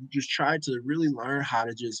now I've just tried to really learn how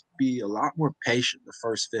to just be a lot more patient the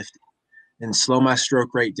first 50 and slow my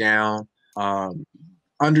stroke rate down.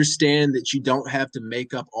 Understand that you don't have to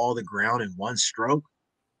make up all the ground in one stroke.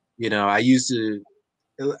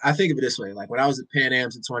 I think of it this way, like when I was at Pan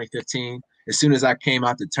Am's in 2015, as soon as I came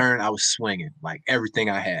out the turn, I was swinging like everything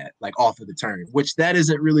I had, like off of the turn, which that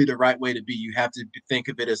isn't really the right way to be. You have to think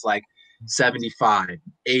of it as like 75,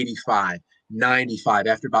 85, 95.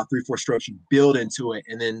 After about 3-4 strokes, you build into it.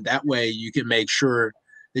 And then that way you can make sure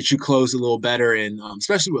that you close a little better. And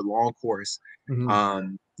especially with long course,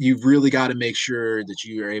 you've really got to make sure that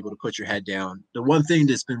you are able to put your head down. The one thing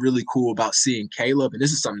that's been really cool about seeing Caleb, and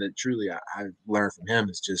this is something that truly I've learned from him,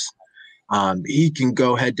 is just he can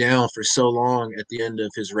go head down for so long at the end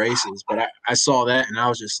of his races. But I saw that and I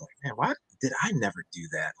was just like, man, why did I never do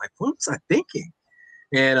that? Like, what was I thinking?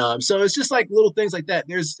 And so it's just like little things like that.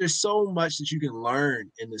 There's so much that you can learn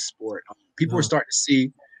in this sport. People are starting to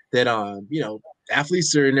see that,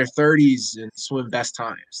 athletes are in their 30s and swim best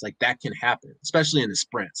times. Like that can happen, especially in the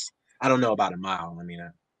sprints. I don't know about a mile. I mean,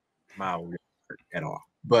 a mile wouldn't hurt at all.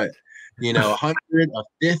 But, 100, a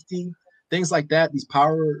 50, things like that, these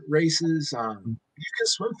power races, you can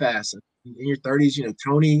swim fast. In your 30s,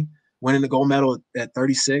 Tony winning the gold medal at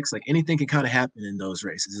 36, like anything can kind of happen in those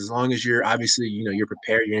races as long as you're obviously, you're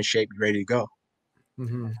prepared, you're in shape, you're ready to go.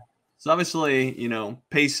 So obviously,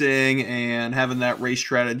 pacing and having that race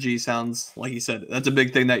strategy sounds like you said, that's a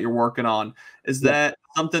big thing that you're working on. Is that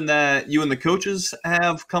something that you and the coaches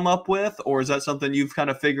have come up with, or is that something you've kind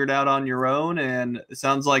of figured out on your own? And it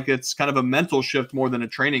sounds like it's kind of a mental shift more than a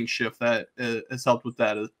training shift that has helped with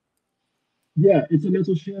that. Yeah, it's a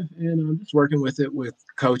mental shift, and I'm just working with it with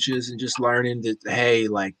coaches and just learning that, hey,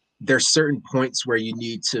 like there's certain points where you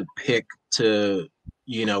need to pick to,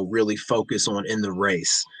 really focus on in the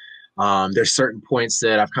race. There's certain points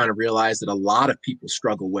that I've kind of realized that a lot of people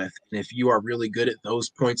struggle with. And if you are really good at those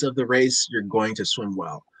points of the race, you're going to swim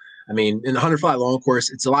well. I mean, in the 100-fly long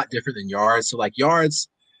course, it's a lot different than yards. So like yards,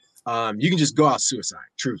 you can just go out suicide,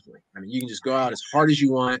 truthfully. I mean, you can just go out as hard as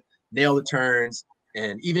you want, nail the turns.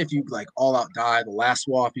 And even if you like all out die, the last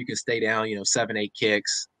wall, if you can stay down, 7, 8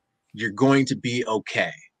 kicks, you're going to be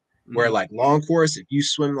okay. Where like long course, if you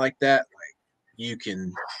swim like that, you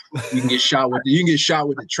can get shot with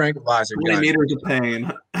the tranquilizer 20 gun. meters of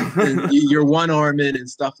pain. You're one arm in and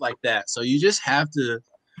stuff like that. So you just have to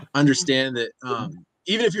understand that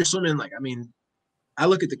even if you're swimming, like, I mean, I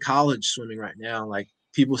look at the college swimming right now, like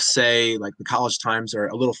people say like the college times are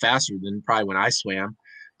a little faster than probably when I swam,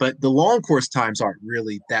 but the long course times aren't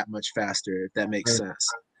really that much faster, if that makes sense.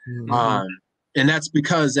 And that's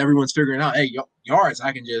because everyone's figuring out, hey, yards,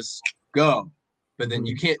 I can just go. But then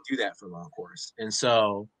you can't do that for long course. And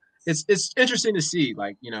so it's interesting to see,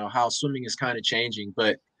 like, how swimming is kind of changing.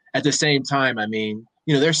 But at the same time, I mean,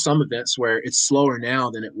 there's some events where it's slower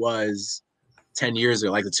now than it was 10 years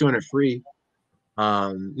ago, like the 200 free.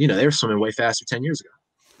 They were swimming way faster 10 years ago.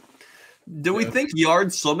 Do we think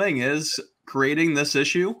yard swimming is creating this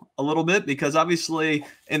issue a little bit? Because obviously,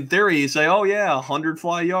 in theory, you say, oh, yeah, 100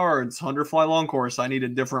 fly yards, 100 fly long course, I need a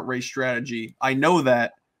different race strategy. I know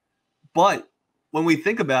that. But when we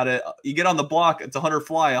think about it, you get on the block, it's 100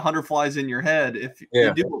 flies in your head. If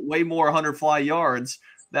you do way more 100 fly yards,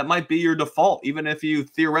 that might be your default. Even if you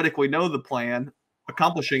theoretically know the plan,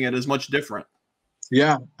 accomplishing it is much different.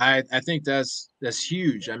 Yeah, I think that's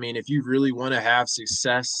huge. I mean, if you really want to have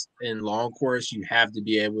success in long course, you have to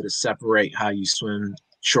be able to separate how you swim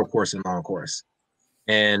short course and long course.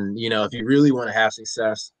 And, if you really want to have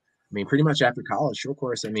success, I mean, pretty much after college, short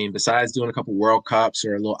course, I mean, besides doing a couple World Cups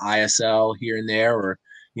or a little ISL here and there, or,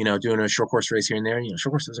 doing a short course race here and there,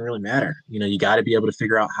 short course doesn't really matter. You got to be able to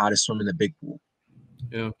figure out how to swim in the big pool.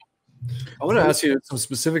 Yeah. I want to ask you some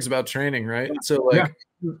specifics about training, right? So like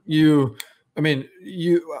you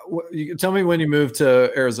tell me when you moved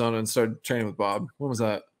to Arizona and started training with Bob. When was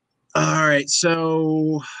that? All right.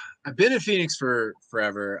 So I've been in Phoenix for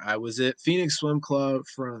forever. I was at Phoenix Swim Club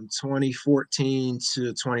from 2014 to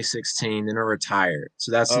 2016, then I retired.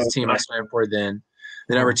 So that's the team I swam for then.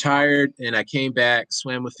 Then I retired and I came back,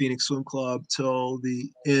 swam with Phoenix Swim Club till the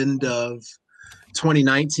end of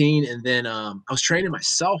 2019. And then I was training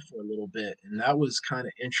myself for a little bit, and that was kind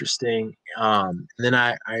of interesting. And then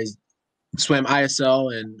I swam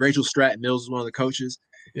ISL, and Rachel Stratton Mills was one of the coaches.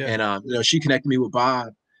 Yeah. And, she connected me with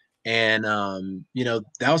Bob. And,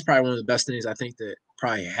 that was probably one of the best things I think that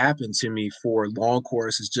probably happened to me for long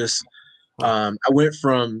course is just I went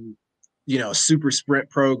from, a super sprint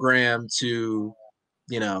program to,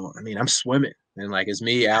 I'm swimming. And like it's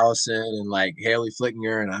me, Allison, and like Haley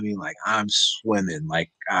Flickinger, and I mean like I'm swimming like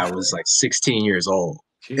I was like 16 years old,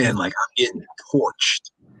 and like I'm getting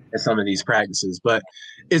torched at some of these practices. But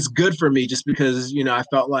it's good for me just because I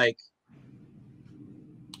felt like,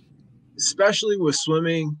 especially with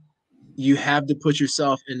swimming, you have to put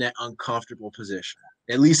yourself in that uncomfortable position,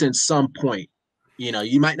 at least in some point.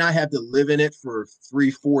 You might not have to live in it for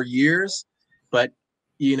 3-4 years, but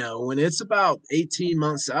when it's about 18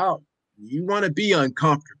 months out, you want to be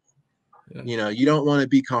uncomfortable. Yeah. You don't want to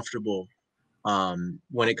be comfortable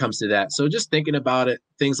when it comes to that. So just thinking about it,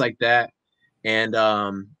 things like that. And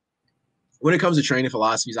when it comes to training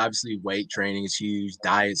philosophies, obviously weight training is huge.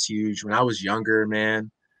 Diet's huge. When I was younger,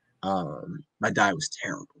 man, my diet was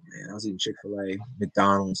terrible, man. I was eating Chick-fil-A,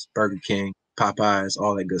 McDonald's, Burger King, Popeyes,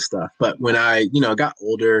 all that good stuff. But when I, got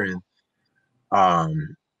older and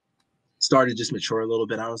started just mature a little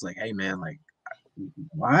bit, I was like, hey, man, like,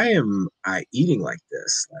 why am I eating like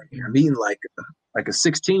this? Like, I'm eating like a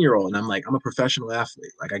 16-year-old, and I'm like, I'm a professional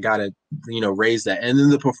athlete. Like, I gotta, raise that. And then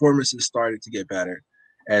the performances started to get better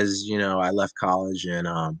as I left college and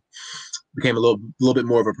became a little bit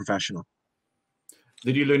more of a professional.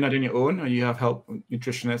 Did you learn that on your own, or you have help with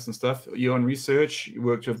nutritionists and stuff? Your own research? You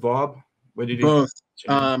worked with Bob? Where did you? Both.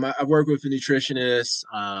 I work with a nutritionist.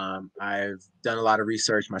 I've done a lot of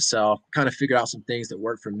research myself. Kind of figured out some things that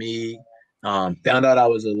work for me. Found out I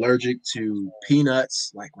was allergic to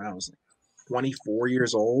peanuts like when I was like 24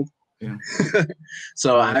 years old. Yeah.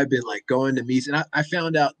 So I've been like going to meats, and I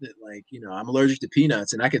found out that like I'm allergic to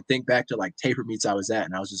peanuts, and I can think back to like taper meets I was at,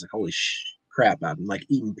 and I was just like, holy crap, I'm like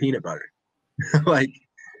eating peanut butter. Like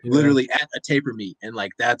literally at a taper meet, and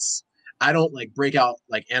like I don't like break out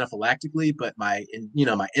like anaphylactically, but my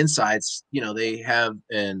insides, they have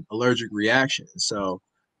an allergic reaction. So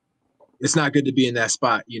it's not good to be in that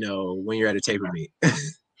spot, when you're at a taper meet.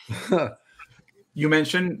 You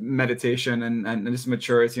mentioned meditation and this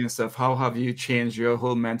maturity and stuff. How have you changed your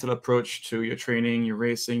whole mental approach to your training, your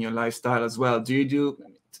racing, your lifestyle as well?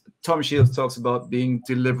 Tom Shields talks about being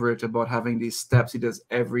deliberate about having these steps he does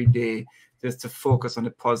every day just to focus on the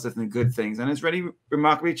positive and the good things. And it's really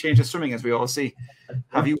remarkably changed his swimming, as we all see.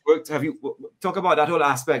 Have you talk about that whole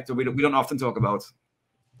aspect that we don't often talk about?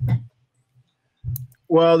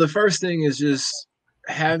 Well, the first thing is just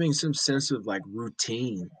having some sense of like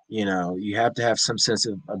routine. You have to have some sense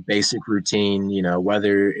of a basic routine,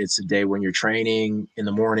 whether it's a day when you're training in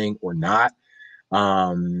the morning or not.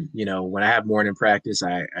 When I have morning practice,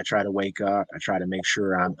 I try to wake up. I try to make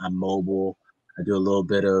sure I'm mobile. I do a little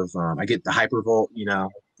bit of I get the hypervolt,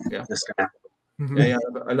 this guy. Yeah,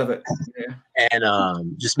 I love it. Yeah.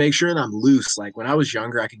 And just make sure that I'm loose. Like when I was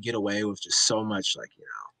younger, I could get away with just so much, like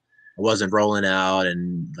I wasn't rolling out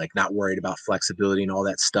and like not worried about flexibility and all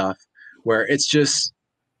that stuff. Where it's just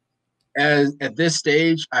at this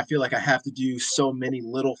stage, I feel like I have to do so many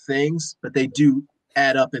little things, but they do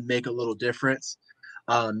add up and make a little difference.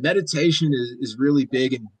 Meditation is really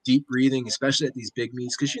big, and deep breathing, especially at these big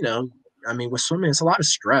meets, because with swimming, it's a lot of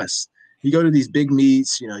stress. You go to these big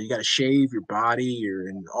meets, you got to shave your body. You're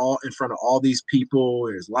in front of all these people.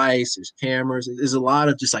 There's lights, there's cameras. There's a lot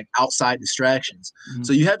of just like outside distractions. Mm-hmm.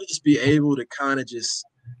 So you have to just be able to kind of just,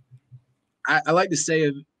 I like to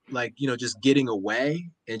say, like, just getting away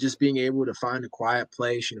and just being able to find a quiet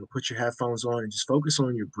place, put your headphones on and just focus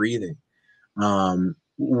on your breathing.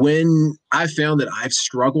 When I found that I've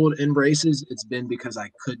struggled in races, it's been because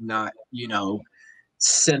I could not,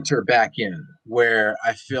 center back in, where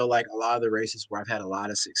I feel like a lot of the races where I've had a lot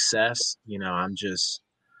of success, I'm just,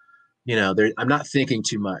 I'm not thinking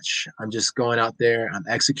too much. I'm just going out there, I'm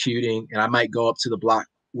executing, and I might go up to the block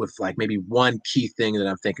with like maybe one key thing that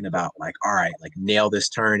I'm thinking about, like, all right, like nail this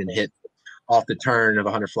turn and hit off the turn of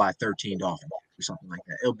 100 fly 13 dolphin or something like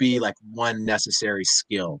that. It'll be like one necessary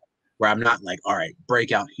skill where I'm not like, all right,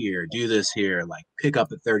 break out here, do this here, like pick up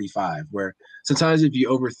at 35, where sometimes if you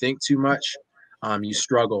overthink too much, you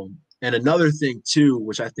struggle. And another thing too,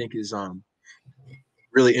 which I think is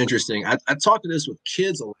really interesting, I talk to this with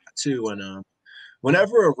kids a lot too, and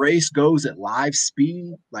whenever a race goes at live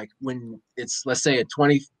speed, like when it's, let's say, a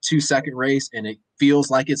 22-second race and it feels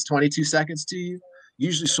like it's 22 seconds to you, you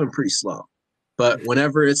usually swim pretty slow. But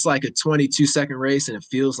whenever it's like a 22-second race and it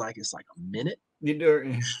feels like it's like a minute,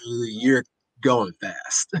 you're going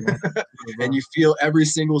fast. And you feel every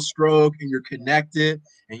single stroke and you're connected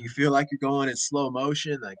and you feel like you're going in slow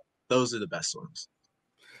motion. Like those are the best swims.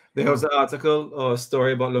 There was an article or a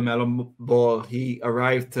story about LaMelo Ball. He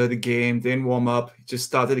arrived to the game, didn't warm up, just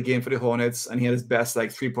started the game for the Hornets, and he had his best like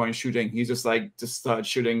 3-point shooting. He just started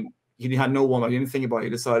shooting. He had no warm up. He didn't think about it. He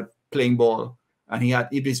just started playing ball, and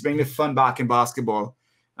he's bringing the fun back in basketball.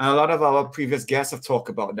 And a lot of our previous guests have talked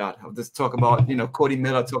about that. Have this talk about, Cody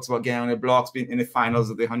Miller talks about getting on the blocks, being in the finals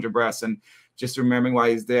of the 100 breasts, and just remembering why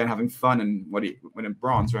he's there and having fun and what he winning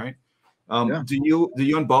bronze, right? Yeah. Do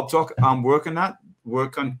you and Bob talk work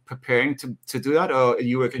on preparing to do that, or are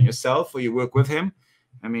you working yourself, or you work with him?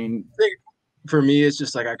 I mean, I think for me, it's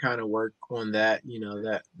just like I kind of work on that,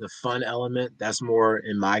 that the fun element that's more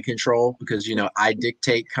in my control because, I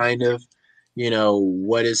dictate kind of,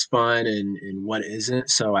 what is fun and what isn't.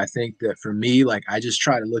 So I think that for me, like I just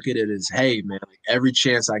try to look at it as, hey, man, like every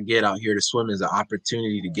chance I get out here to swim is an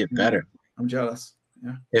opportunity to get better. I'm jealous.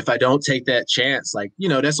 Yeah. If I don't take that chance, like,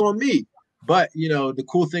 that's on me. But, the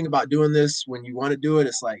cool thing about doing this when you want to do it,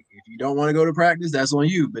 it's like, if you don't want to go to practice, that's on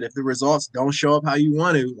you. But if the results don't show up how you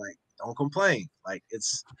want to, like, don't complain. Like,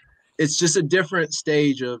 it's just a different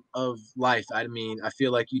stage of life. I mean, I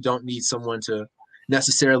feel like you don't need someone to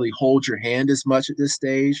necessarily hold your hand as much at this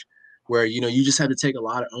stage where, you just have to take a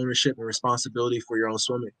lot of ownership and responsibility for your own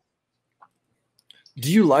swimming. Do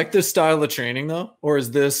you like this style of training though? Or is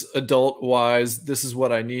this adult wise? This is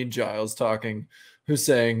what I need. Giles talking, who's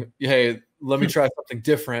saying, hey, let me try something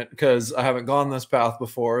different because I haven't gone this path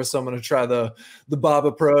before. So I'm going to try the bob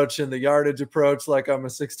approach and the yardage approach like I'm a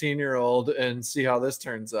 16-year-old and see how this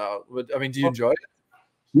turns out. I mean, do you enjoy it?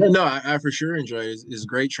 Yeah, no, I for sure enjoy it. It's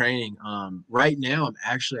great training. Right now,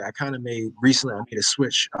 I made a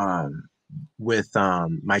switch with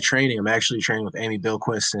my training. I'm actually training with Amy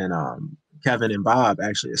Bilquist and Kevin and Bob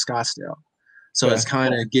actually at Scottsdale. So It's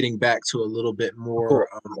kind of getting back to a little bit more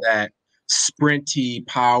of that sprinty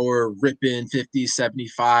power, ripping 50s,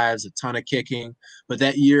 75s, a ton of kicking. But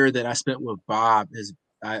that year that I spent with Bob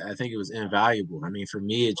I think it was invaluable. I mean, for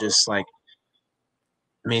me, it just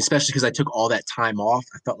especially because I took all that time off,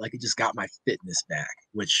 I felt like it just got my fitness back,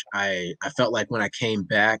 which I felt like when I came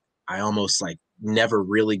back, I almost like never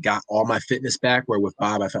really got all my fitness back. Where with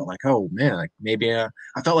Bob, I felt like, oh man, like maybe I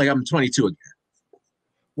felt like I'm 22 again.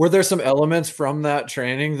 Were there some elements from that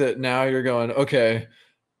training that now you're going, okay,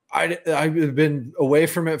 I've been away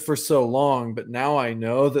from it for so long, but now I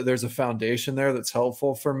know that there's a foundation there that's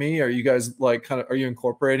helpful for me. Are you guys are you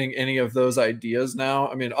incorporating any of those ideas now?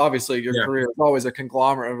 I mean, obviously your career is always a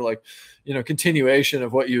conglomerate of continuation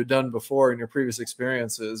of what you've done before in your previous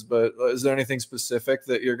experiences, but is there anything specific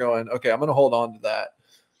that you're going, okay, I'm going to hold on to that?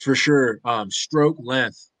 For sure. Stroke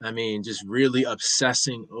length. I mean, just really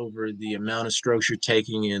obsessing over the amount of strokes you're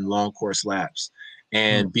taking in long course laps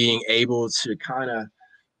and being able to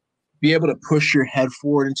be able to push your head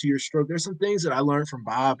forward into your stroke. There's some things that I learned from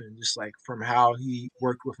Bob and just like from how he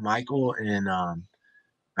worked with Michael. And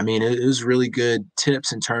I mean, it was really good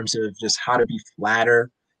tips in terms of just how to be flatter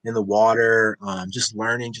in the water, just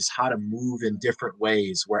learning just how to move in different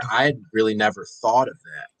ways where I had really never thought of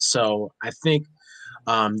that. So I think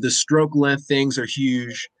the stroke length things are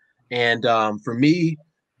huge. And for me,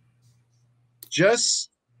 just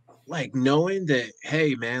like knowing that,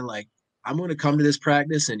 hey, man, like I'm going to come to this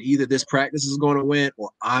practice and either this practice is going to win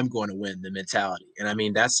or I'm going to win, the mentality. And I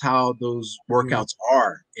mean, that's how those workouts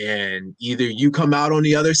are. And either you come out on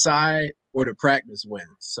the other side or the practice wins.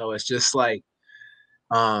 So it's just like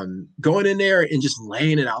going in there and just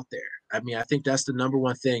laying it out there. I mean, I think that's the number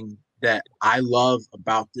one thing that I love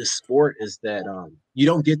about this sport is that you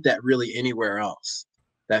don't get that really anywhere else.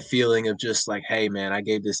 That feeling of just like, hey, man, I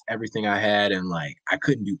gave this everything I had and like I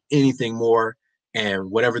couldn't do anything more.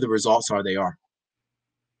 And whatever the results are, they are.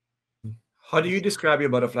 How do you describe your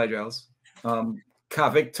butterfly, Giles?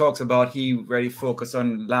 Kavik talks about he really focused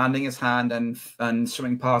on landing his hand and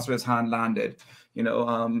swimming past where his hand landed.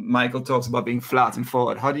 Michael talks about being flat and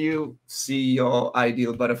forward. How do you see your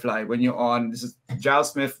ideal butterfly when you're on?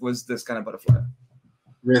 Giles Smith was this kind of butterfly.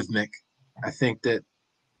 Rhythmic. I think that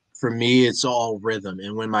for me, it's all rhythm.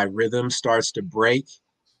 And when my rhythm starts to break,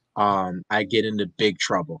 I get into big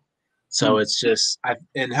trouble. So it's just,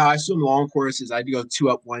 and how I swim long courses, I do go 2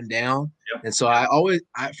 up, 1 down. Yep. And so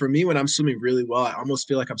for me, when I'm swimming really well, I almost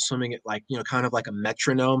feel like I'm swimming it like, kind of like a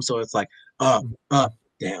metronome. So it's like up,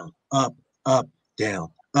 down, up, down,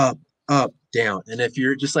 up, down. And if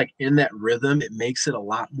you're just like in that rhythm, it makes it a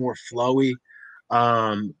lot more flowy.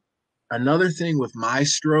 Another thing with my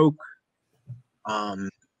stroke,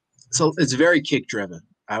 so it's very kick driven.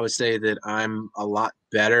 I would say that I'm a lot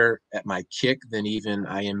better at my kick than even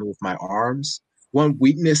I am with my arms. One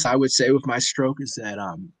weakness I would say with my stroke is that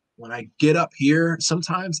when I get up here,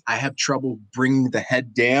 sometimes I have trouble bringing the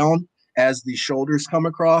head down as the shoulders come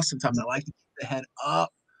across. Sometimes I like to keep the head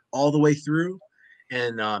up all the way through.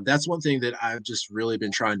 And that's one thing that I've just really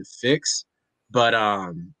been trying to fix. But,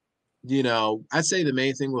 I'd say the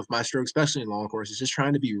main thing with my stroke, especially in long course, is just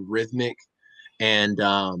trying to be rhythmic and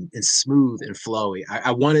smooth and flowy.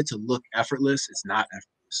 I want it to look effortless. It's not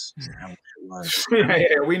effortless. I wish it was.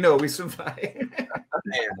 Yeah, we know we survive.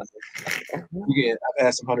 Man, I've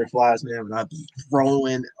had some 100 flies, man, but I'd be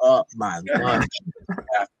throwing up my lunch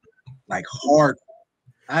like hard.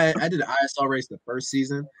 I did an ISL race the first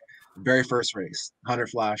season, very first race, 100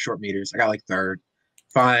 fly, short meters. I got like third.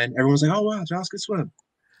 Fine. Everyone's like, oh, wow, Giles could swim.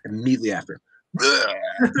 Immediately after,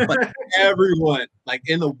 like everyone, like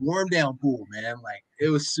in the warm down pool, man, like it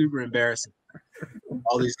was super embarrassing.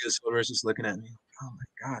 All these good swimmers just looking at me. Oh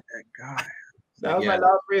my God, that guy. That was my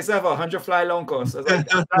last race ever, 100 fly long course. I was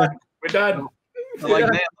like, we're done. Like,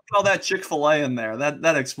 man, look at all that Chick-fil-A in there.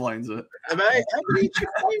 That explains it. I've been eating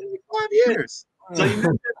Chick-fil-A for 5 years. So you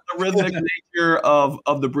mentioned the rhythmic nature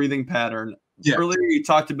of the breathing pattern. Yeah. Earlier you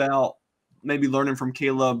talked about maybe learning from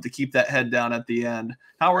Caleb to keep that head down at the end.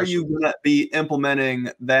 How are you going to be implementing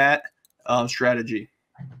that strategy?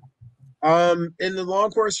 In the long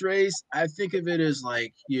course race, I think of it as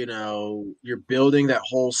like, you're building that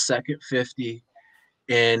whole second 50.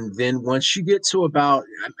 And then once you get to about,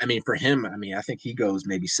 for him, I think he goes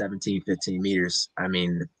maybe 17, 15 meters.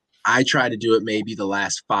 I try to do it maybe the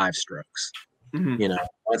last 5 strokes. Mm-hmm.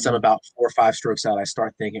 Once I'm about 4 or 5 strokes out, I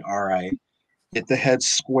start thinking, all right, get the head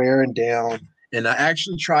square and down. And I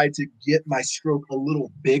actually try to get my stroke a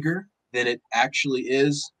little bigger than it actually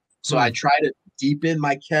is. So I try to deepen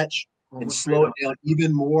my catch and slow it down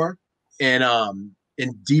even more, and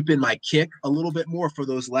deepen my kick a little bit more for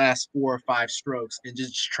those last 4 or 5 strokes, and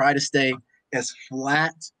just try to stay as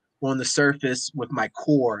flat on the surface with my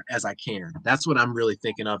core as I can. That's what I'm really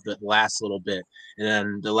thinking of the last little bit. And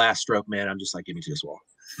then the last stroke, man, I'm just like, give me to this wall.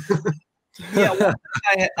 Yeah, well,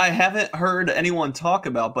 I haven't heard anyone talk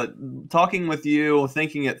about, but talking with you,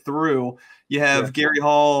 thinking it through, you have Gary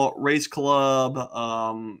Hall, Race Club,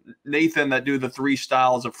 Nathan that do the 3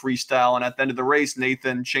 styles of freestyle, and at the end of the race,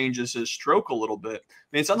 Nathan changes his stroke a little bit.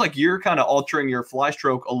 It sounds like you're kind of altering your fly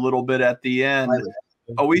stroke a little bit at the end.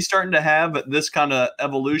 Are we starting to have this kind of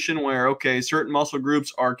evolution where, okay, certain muscle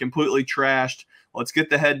groups are completely trashed? Let's get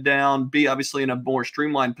the head down, be obviously in a more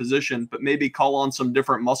streamlined position, but maybe call on some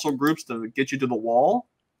different muscle groups to get you to the wall?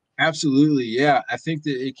 Absolutely, yeah. I think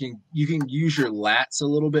that you can use your lats a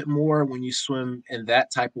little bit more when you swim in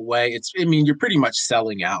that type of way. You're pretty much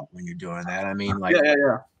selling out when you're doing that.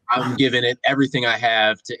 I'm giving it everything I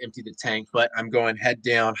have to empty the tank, but I'm going head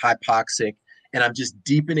down, hypoxic, and I'm just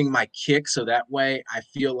deepening my kick so that way I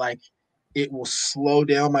feel like it will slow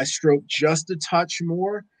down my stroke just a touch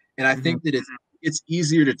more. And I think that it's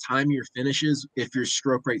easier to time your finishes if your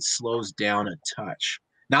stroke rate slows down a touch.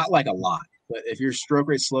 Not like a lot, but if your stroke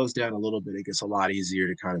rate slows down a little bit, it gets a lot easier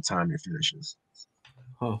to kind of time your finishes.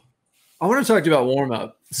 Oh, I want to talk to you about warm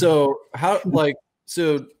up. So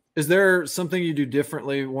is there something you do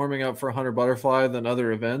differently warming up for 100 butterfly than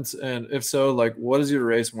other events? And if so, what is your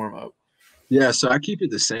race warm up? Yeah, so I keep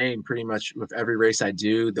it the same pretty much with every race I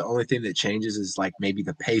do. The only thing that changes is maybe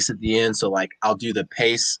the pace at the end. So I'll do the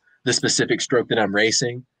pace, the specific stroke that I'm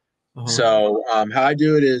racing. So how I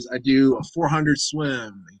do it is I do a 400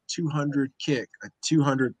 swim, a 200 kick, a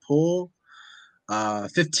 200 pull,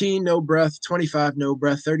 15 no breath, 25 no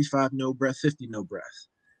breath, 35 no breath, 50 no breath.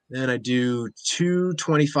 Then I do 2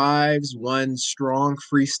 25s, 1 strong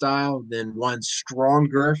freestyle, then 1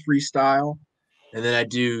 stronger freestyle. And then I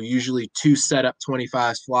do usually 2 setup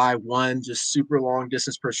 25s fly, 1 just super long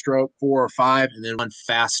distance per stroke, 4 or 5, and then 1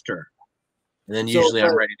 faster. And then usually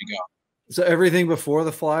I'm ready to go. So everything before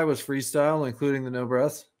the fly was freestyle, including the no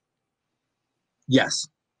breath? Yes.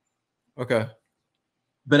 Okay.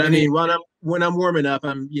 But when I'm warming up,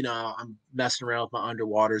 I'm messing around with my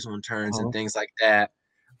underwaters on turns and things like that.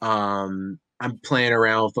 I'm playing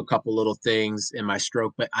around with a couple little things in my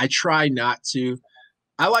stroke, but I try not to.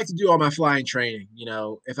 I like to do all my flying training.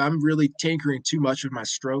 If I'm really tinkering too much with my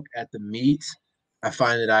stroke at the meet, I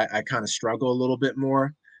find that I kind of struggle a little bit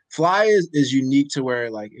more. Fly is unique to where,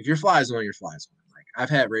 if your fly is on, your fly is on. I've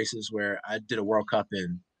had races where I did a World Cup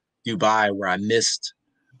in Dubai where I missed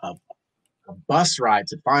a bus ride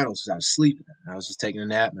to finals because I was sleeping. I was just taking a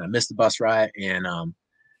nap and I missed the bus ride. And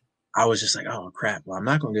I was just like, oh, crap. Well, I'm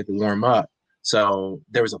not going to get to warm up. So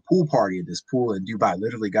there was a pool party at this pool in Dubai.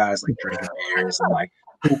 Literally guys drinking beers and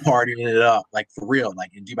pool partying it up, for real.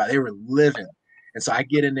 In Dubai, they were living. And so I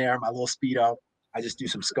get in there, my little Speedo. I just do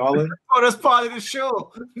some sculling. Oh, that's part of the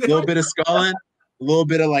show. A little bit of sculling, a little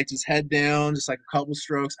bit of just head down, just a couple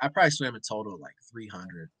strokes. I probably swam a total of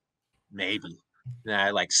 300, maybe. And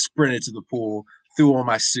I sprinted to the pool, threw on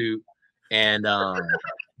my suit, and I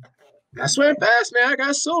swam fast, man. I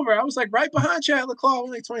got silver. I was right behind Chad LeClaw,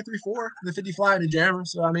 only 23.4 in the 50 fly in the jammer.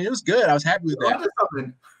 So it was good. I was happy with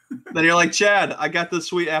that. Then you're like, Chad, I got this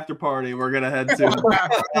sweet after party we're gonna head to.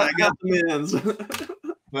 I got the mins.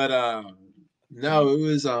 But no, it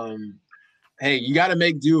was hey, you got to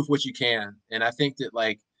make do with what you can. And I think that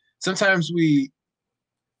like sometimes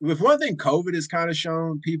with one thing COVID has kind of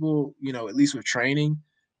shown people, you know, at least with training,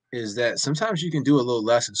 is that sometimes you can do a little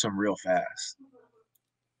less and some real fast.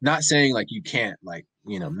 Not saying like you can't like,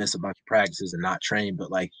 you know, miss a bunch of practices and not train,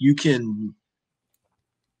 but like you don't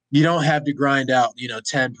have to grind out, you know,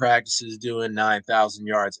 10 practices doing 9,000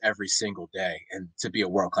 yards every single day and to be a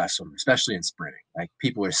world-class swimmer, especially in sprinting. Like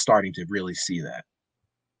people are starting to really see that.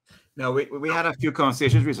 No, we had a few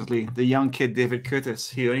conversations recently. The young kid, David Curtis,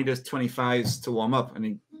 he only does 25s to warm up, and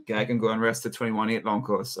the guy can go and rest the 21.8 long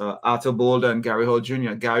course. Arthur Boulder and Gary Hall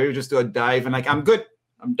Jr. Gary would just do a dive and like, I'm good.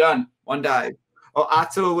 I'm done. One dive. Or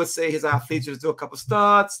Arthur would say his athletes just do a couple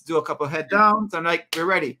starts, do a couple head downs. I'm like, we're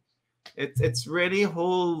ready. It's really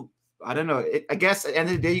whole. I don't know. I guess at the end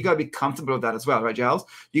of the day, you got to be comfortable with that as well, right, Giles?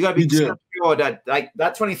 You got to be sure that like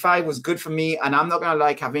that 25 was good for me, and I'm not gonna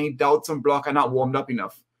like have any doubts on block. I'm not warmed up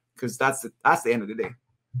enough. Because that's the end of the day.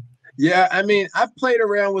 Yeah, I mean, I've played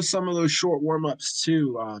around with some of those short warm-ups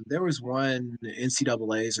too. There was one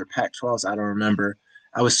NCAAs or Pac-12s, I don't remember.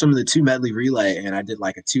 I was swimming the 2 medley relay, and I did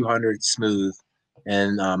like a 200 smooth.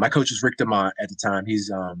 And my coach was Rick DeMont at the time.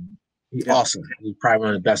 He's awesome. He's probably one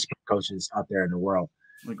of the best coaches out there in the world.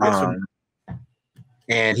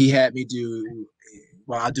 And he had me do,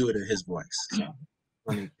 well, I'll do it in his voice. So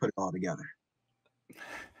let me put it all together.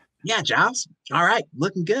 Yeah, Giles. All right.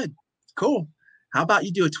 Looking good. Cool. How about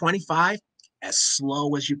you do a 25 as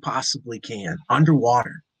slow as you possibly can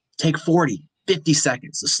underwater? Take 40, 50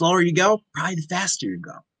 seconds. The slower you go, probably the faster you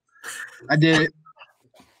go. I did it.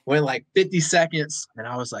 Went like 50 seconds. And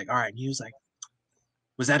I was like, all right. And he was like,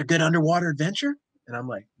 was that a good underwater adventure? And I'm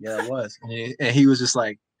like, yeah, it was. And he was just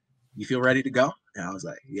like, you feel ready to go? And I was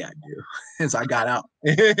like, yeah, I do. And so I got out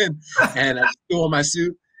and I threw on my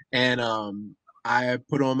suit and I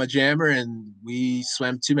put on my jammer and we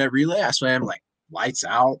swam 2 med relay. I swam like lights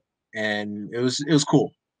out and it was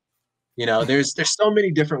cool. You know, there's so many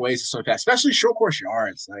different ways to swim fast, especially short course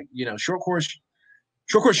yards. Like, you know, short course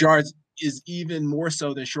yards is even more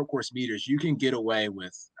so than short course meters. You can get away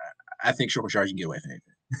with, I think short course yards you can get away with anything.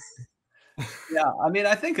 Yeah, I mean,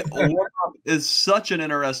 I think warm-up is such an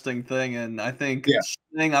interesting thing, and I think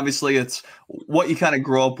swimming, obviously it's what you kind of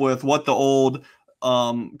grow up with, what the old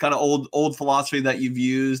old philosophy that you've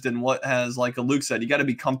used, and what has, like Luke said, you got to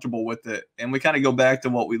be comfortable with it. And we kind of go back to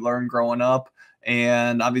what we learned growing up,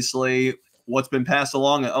 and obviously what's been passed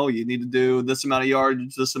along. Oh, you need to do this amount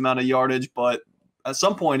of yardage, but at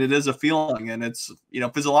some point it is a feeling, and it's, you know,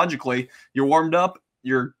 physiologically you're warmed up,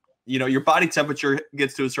 your body temperature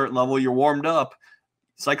gets to a certain level, you're warmed up,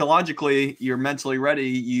 psychologically you're mentally ready,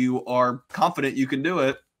 you are confident you can do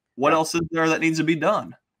it. What else is there that needs to be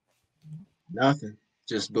done? Nothing.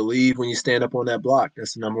 Just believe when you stand up on that block.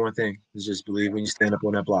 That's the number one thing, is just believe when you stand up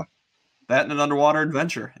on that block. That and an underwater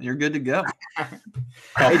adventure, and you're good to go.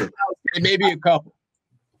 Maybe a couple.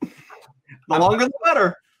 The longer the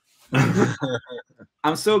better.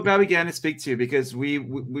 I'm so glad we get to speak to you, because we've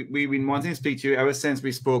been wanting to speak to you ever since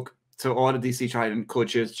we spoke to all the DC Trident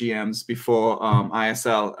coaches, GMs before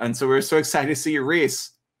ISL. And so we're so excited to see you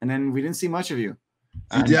race. And then we didn't see much of you.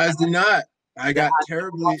 You guys did not. I got sick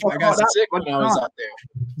when I was out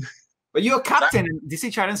there. But you're a captain, and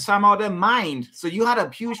DC Trident swam out of their mind. So you had a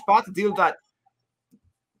huge part to deal with that.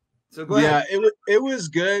 So go ahead. Yeah, it was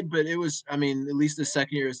good, but it was, I mean, at least the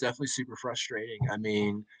second year was definitely super frustrating. I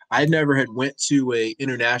mean, I never had went to a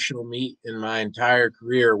international meet in my entire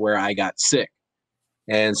career where I got sick.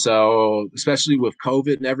 And so, especially with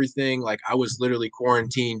COVID and everything, like I was literally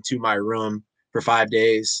quarantined to my room for 5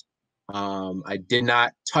 days. I did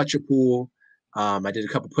not touch a pool. I did a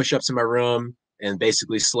couple push-ups in my room and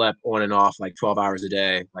basically slept on and off like 12 hours a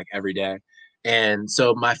day, like every day. And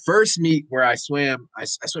so my first meet where I swam, I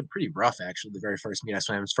swam pretty rough, actually. The very first meet I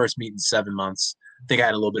swam, was first meet in 7 months. I think I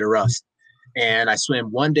had a little bit of rust. And I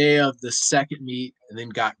swam one day of the second meet and then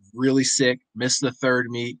got really sick, missed the third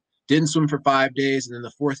meet, didn't swim for 5 days. And then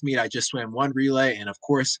the fourth meet, I just swam one relay. And of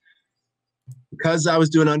course, because I was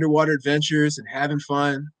doing underwater adventures and having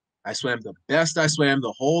fun, I swam the best I swam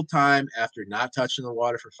the whole time after not touching the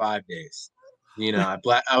water for 5 days. You know,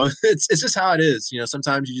 it's just how it is. You know,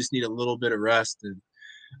 sometimes you just need a little bit of rest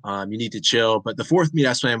and you need to chill. But the fourth meet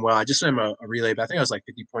I swam well. I just swam a relay, but I think I was like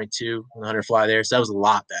 50.2 on the 100 fly there. So that was a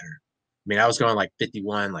lot better. I mean, I was going like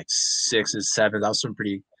 51, like 6s, 7s. I was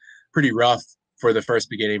swimming pretty rough for the first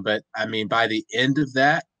beginning. But I mean, by the end of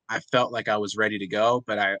that, I felt like I was ready to go.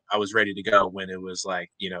 But I was ready to go when it was like,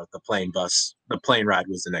 you know, the plane ride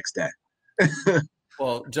was the next day.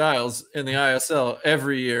 Well, Giles, in the ISL,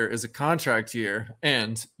 every year is a contract year,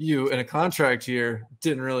 and you in a contract year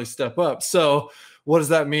didn't really step up. So what does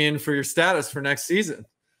that mean for your status for next season?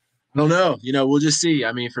 I don't know. We'll just see.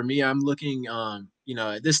 I mean, for me, I'm looking,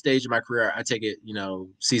 at this stage of my career, I take it,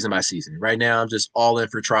 season by season. Right now, I'm just all in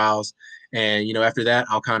for trials. And, after that,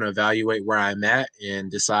 I'll kind of evaluate where I'm at and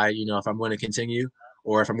decide, if I'm going to continue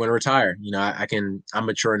or if I'm going to retire. I'm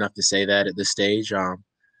mature enough to say that at this stage.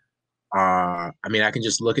 I can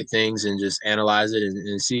just look at things and just analyze it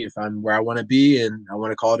and see if I'm where I want to be, and I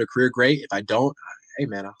want to call it a career, great. If I don't, hey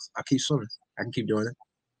man, I'll keep swimming. I can keep doing it.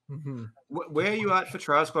 Mm-hmm. Where are you at for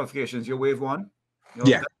trials qualifications? Your wave one?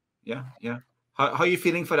 Yeah. Yeah. How are you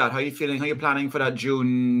feeling for that? How are you feeling? How are you planning for that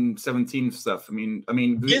June 17th stuff? I mean,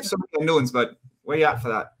 some unknowns, but where you at for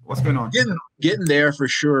that? What's going on? Getting there for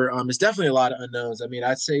sure. It's definitely a lot of unknowns.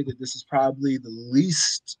 I'd say that this is probably the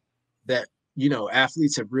least that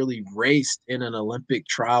athletes have really raced in an Olympic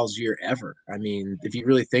trials year ever. If you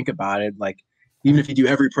really think about it, like even if you do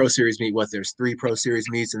every Pro Series meet, there's 3 Pro Series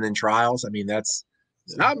meets and then trials. That's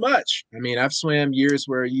not much. I've swam years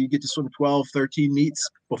where you get to swim 12, 13 meets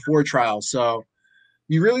before trials. So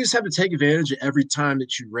you really just have to take advantage of every time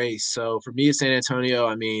that you race. So for me at San Antonio,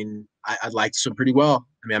 I'd like to swim pretty well.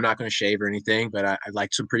 I'm not going to shave or anything, but I'd like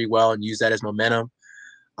to swim pretty well and use that as momentum.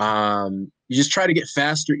 You just try to get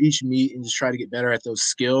faster each meet and just try to get better at those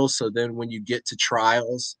skills. So then when you get to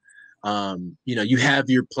trials, you have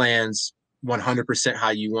your plans 100% how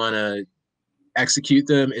you want to execute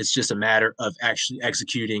them. It's just a matter of actually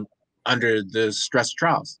executing under the stress of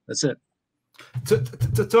trials. That's it.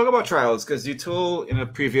 To talk about trials, because you told in a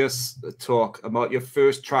previous talk about your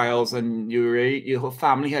first trials and your whole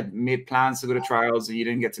family had made plans to go to trials and you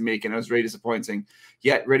didn't get to make it. And it was really disappointing,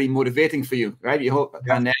 yet really motivating for you, right? You hope,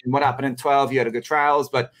 and then what happened in 12? You had a good trials,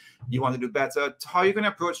 but you want to do better. How are you going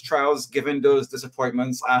to approach trials given those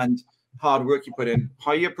disappointments and hard work you put in?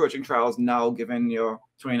 How are you approaching trials now, given you're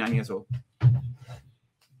 29 years old?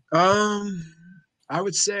 I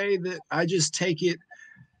would say that I just take it.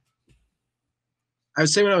 I would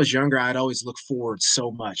say when I was younger, I'd always look forward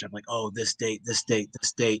so much. I'm like, oh, this date.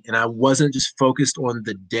 And I wasn't just focused on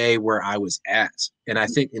the day where I was at. And I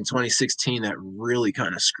think in 2016, that really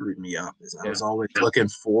kind of screwed me up. I was always looking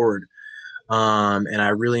forward. And I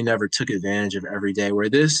really never took advantage of every day, where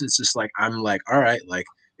this is just like, I'm like, all right, like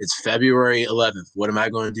it's February 11th. What am I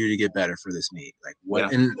going to do to get better for this meet? Like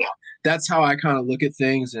what? Yeah. And that's how I kind of look at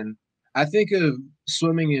things. And I think of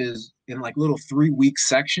swimming is in like little 3-week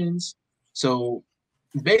sections. So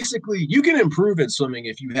basically, you can improve in swimming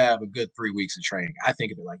if you have a good 3 weeks of training. I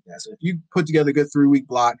think of it like that. So if you put together a good 3-week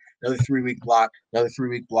block, another 3-week block, another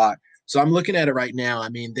 3-week block. So I'm looking at it right now.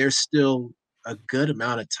 There's still a good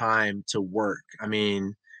amount of time to work.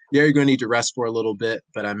 You're going to need to rest for a little bit,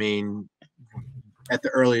 but at the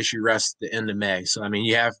earliest you rest the end of May. So,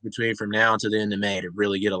 you have between from now to the end of May to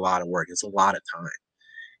really get a lot of work. It's a lot of time.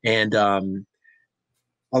 And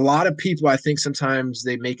a lot of people, I think sometimes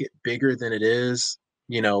they make it bigger than it is.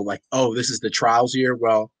 Like, oh, this is the trials year.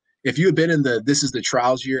 Well, if you have been in this is the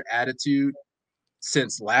trials year attitude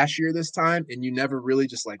since last year this time, and you never really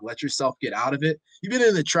just like let yourself get out of it, you've been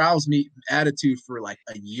in the trials meet attitude for like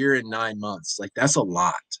a year and 9 months. Like, that's a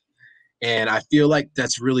lot. And I feel like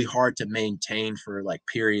that's really hard to maintain for like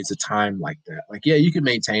periods of time like that. Like, yeah, you can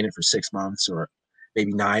maintain it for 6 months or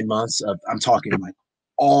maybe 9 months I'm talking like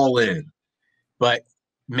all in, but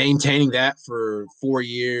maintaining that for 4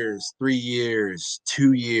 years, 3 years,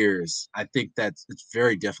 2 years, I think it's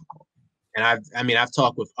very difficult. And I've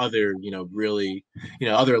talked with other, really,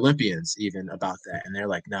 other Olympians even about that. And they're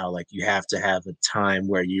like, no, like you have to have a time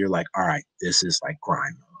where you're like, all right, this is like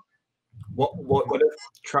grind. What if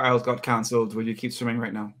trials got canceled? Would you keep swimming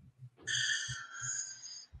right now?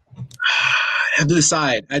 I have to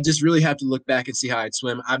decide. I just really have to look back and see how I'd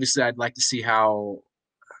swim. Obviously, I'd like to see how,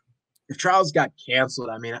 if trials got canceled,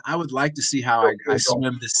 I would like to see how I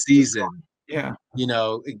swim this season. Yeah.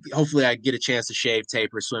 Hopefully I get a chance to shave,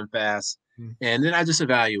 taper, swim fast, and then I just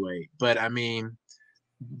evaluate. But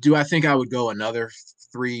do I think I would go another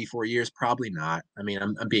 3-4 years? Probably not.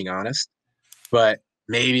 I'm being honest, but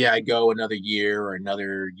maybe I go another year or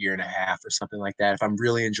another year and a half or something like that. If I'm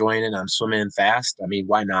really enjoying it and I'm swimming fast,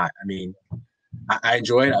 why not? I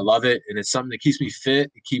enjoy it. I love it. And it's something that keeps me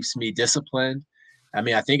fit. It keeps me disciplined.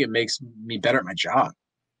 I think it makes me better at my job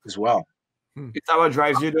as well. Is that what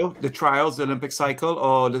drives you, though? The trials, the Olympic cycle,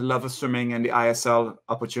 or the love of swimming and the ISL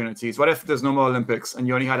opportunities? What if there's no more Olympics and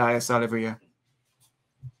you only had ISL every year?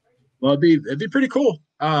 Well, it'd be pretty cool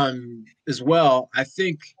as well. I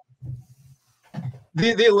think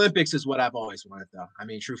the Olympics is what I've always wanted, though.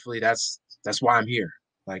 Truthfully, that's why I'm here.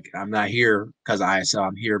 Like I'm not here because of ISL.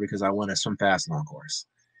 I'm here because I want to swim fast long course.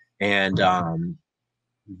 And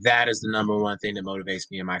that is the number one thing that motivates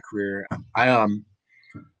me in my career. I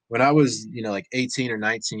when I was, like 18 or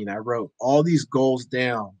 19, I wrote all these goals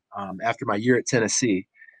down after my year at Tennessee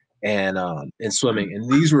and in swimming.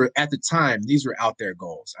 And these were at the time, these were out there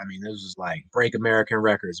goals. I mean, this was like break American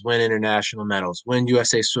records, win international medals, win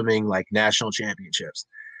USA swimming like national championships.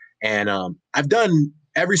 And I've done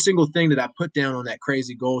every single thing that I put down on that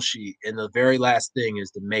crazy goal sheet. And the very last thing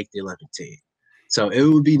is to make the Olympic team. So it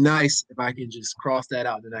would be nice if I can just cross that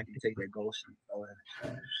out, then I can take that goal sheet.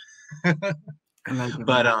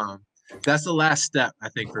 But that's the last step, I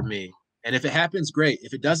think, for me. And if it happens, great.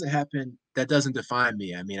 If it doesn't happen, that doesn't define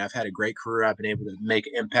me. I mean, I've had a great career. I've been able to make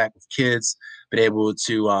an impact with kids, been able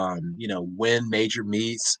to, win major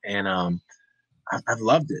meets, and I've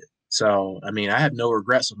loved it. So, I mean, I have no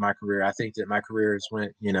regrets with my career. I think that my career has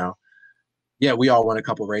went, yeah, we all won a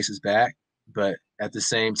couple races back, but at the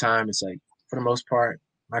same time, it's like, for the most part,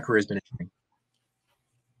 my career has been interesting.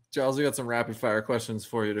 Giles, we got some rapid fire questions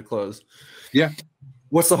for you to close. Yeah.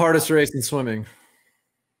 What's the hardest race in swimming?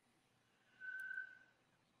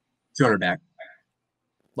 200 back.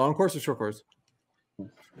 Long course or short course?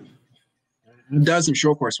 I've done some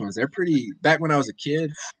short course ones. They're pretty, back when I was a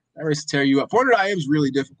kid, that race will tear you up. 400 IM is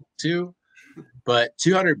really difficult too, but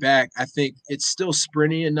 200 back, I think it's still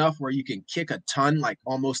sprinty enough where you can kick a ton, like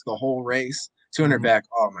almost the whole race. 200 back,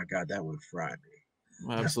 oh my God, that would fry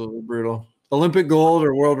me. Absolutely brutal. Olympic gold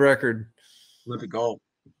or world record? Olympic gold.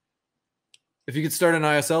 If you could start an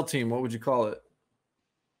ISL team, what would you call it?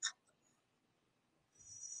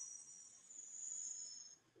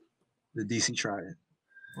 The DC Trident.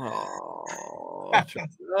 Oh, come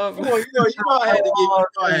on, you know I had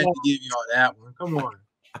to give you all that one. Come on.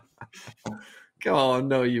 Come on,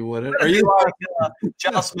 no, you wouldn't. Are Are you you like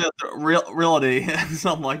Giles Smith, realty,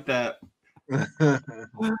 something like that?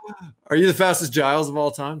 Are you the fastest Giles of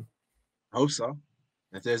all time? Hope so.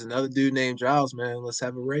 If there's another dude named Giles, man, let's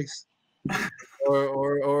have a race.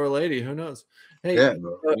 or a lady, who knows? Hey, yeah,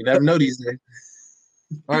 bro. You never know these days.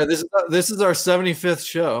 All right, this is our 75th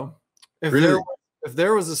show. If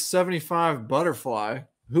there was a 75 butterfly,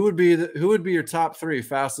 who would be your top 3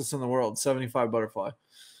 fastest in the world? 75 butterfly.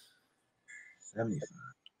 75.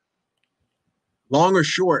 Long or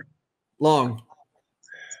short? Long.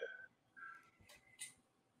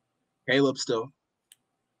 Caleb still.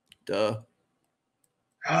 Duh.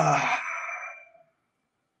 I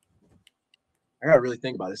gotta really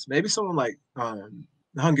think about this. Maybe someone like the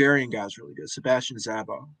Hungarian guy's really good. Sebastian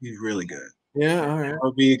Szabo. He's really good. Yeah, all right.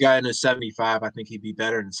 Would be a guy in a 75. I think he'd be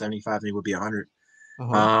better than 75 than he would be 100.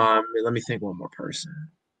 Let me think one more person.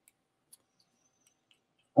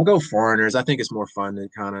 I'll go foreigners. I think it's more fun to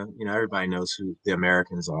kind of, everybody knows who the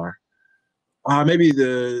Americans are. Maybe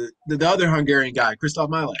the other Hungarian guy, Christoph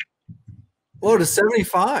Milek. Oh, to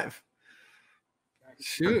 75.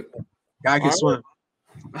 Shoot. Guy can swim.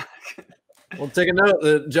 Well, take a note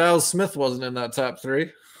that Giles Smith wasn't in that top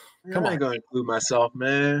 3. Come on. I ain't going to include myself,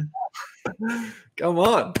 man. Come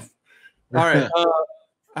on. All right.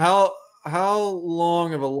 How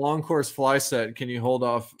long of a long course fly set can you hold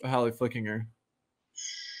off Hallie Flickinger?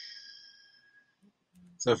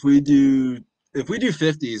 So if we do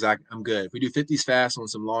 50s, I'm good. If we do 50s fast on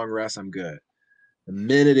some long rests, I'm good. The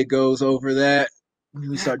minute it goes over that,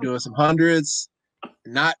 we start doing some hundreds.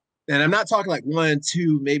 And I'm not talking like 1,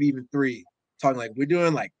 2, maybe even 3. I'm talking like we're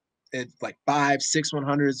doing like 5, 6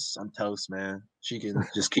 100s. I'm toast, man. She can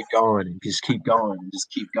just keep going and just keep going and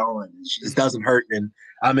just keep going. And she just doesn't hurt, and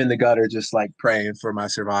I'm in the gutter just like praying for my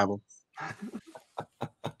survival.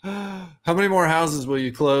 How many more houses will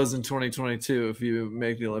you close in 2022 if you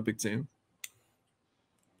make the Olympic team?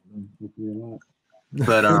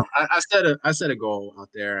 But I set a goal out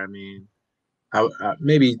there. I mean,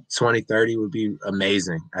 maybe 2030 would be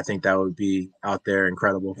amazing. I think that would be out there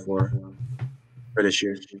incredible for this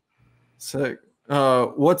year. Sick.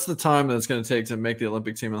 What's the time that it's going to take to make the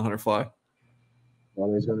Olympic team in the 100 fly? Well,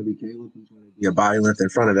 there's going to be Caleb, who's going to be a body length in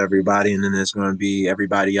front of everybody, and then there's going to be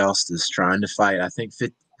everybody else that's trying to fight. I think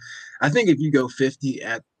if you go 50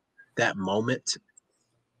 at that moment,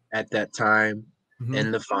 at that time,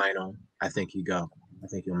 in the final, I think you go. I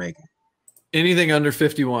think you'll make it. Anything under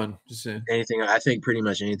 51, just saying. Anything, I think pretty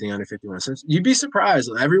much anything under 51. So you'd be surprised.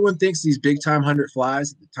 Everyone thinks these big time 100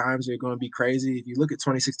 flies, the times are going to be crazy. If you look at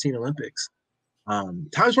 2016 Olympics,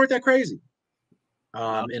 times weren't that crazy.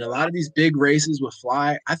 In a lot of these big races with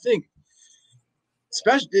fly, I think,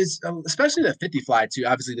 especially the 50 fly too.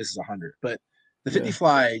 Obviously, this is 100, but The 50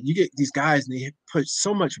 fly, you get these guys and they put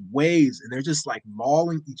so much waves and they're just like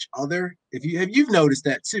mauling each other. You've noticed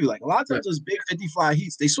that too. Like a lot of times those big 50 fly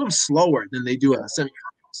heats, they swim slower than they do in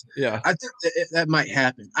semifinals. Yeah. I think that might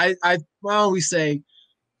happen. We say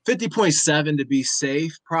 50.7 to be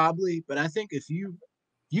safe, probably. But I think if you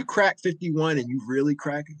crack 51 and you really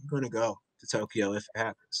crack it, you're going to go to Tokyo if it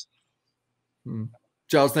happens.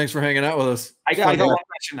 Giles, thanks for hanging out with us. I got one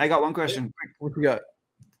question. I got one question. What you got?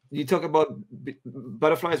 You talk about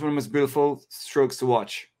butterflies, one of the most beautiful strokes to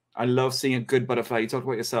watch. I love seeing a good butterfly. You talk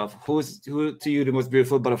about yourself. Who to you the most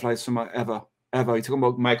beautiful butterfly swimmer ever? You're talking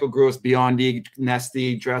about Michael Gross, Biondi,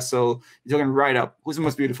 Nesty, Dressel. You're talking right up. Who's the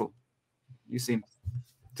most beautiful? You seem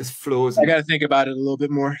just flows. I got to think about it a little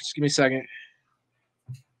bit more. Just give me a second.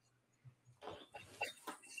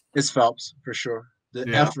 It's Phelps for sure.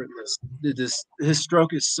 Effortless. His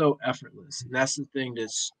stroke is so effortless, and that's the thing.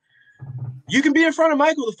 You can be in front of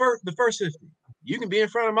Michael the first 50. You can be in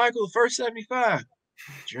front of Michael the first 75.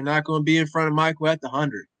 But you're not going to be in front of Michael at the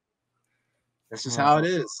 100. That's just how it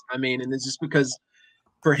is. I mean, and it's just because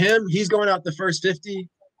for him, he's going out the first 50,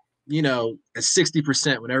 at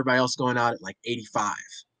 60% when everybody else is going out at like 85.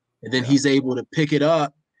 And then he's able to pick it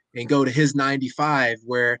up and go to his 95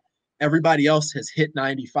 where everybody else has hit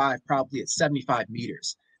 95 probably at 75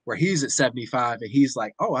 meters, where he's at 75 and he's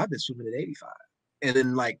like, oh, I've been swimming at 85. And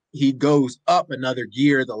then like he goes up another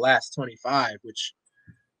gear the last 25,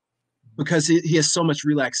 because he has so much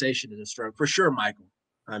relaxation in his stroke. For sure, Michael.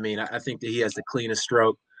 I mean, I think that he has the cleanest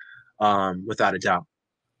stroke, without a doubt.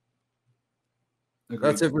 Agreed.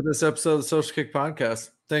 That's it for this episode of the Social Kick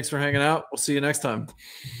Podcast. Thanks for hanging out. We'll see you next time.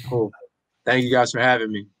 Cool. Thank you guys for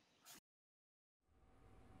having me.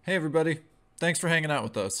 Hey, everybody. Thanks for hanging out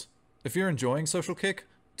with us. If you're enjoying Social Kick,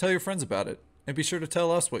 tell your friends about it. And be sure to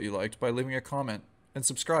tell us what you liked by leaving a comment and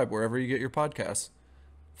subscribe wherever you get your podcasts.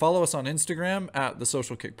 Follow us on Instagram at The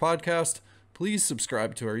Social Kick Podcast. Please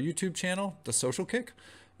subscribe to our YouTube channel, The Social Kick,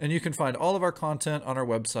 and you can find all of our content on our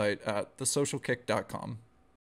website at thesocialkick.com.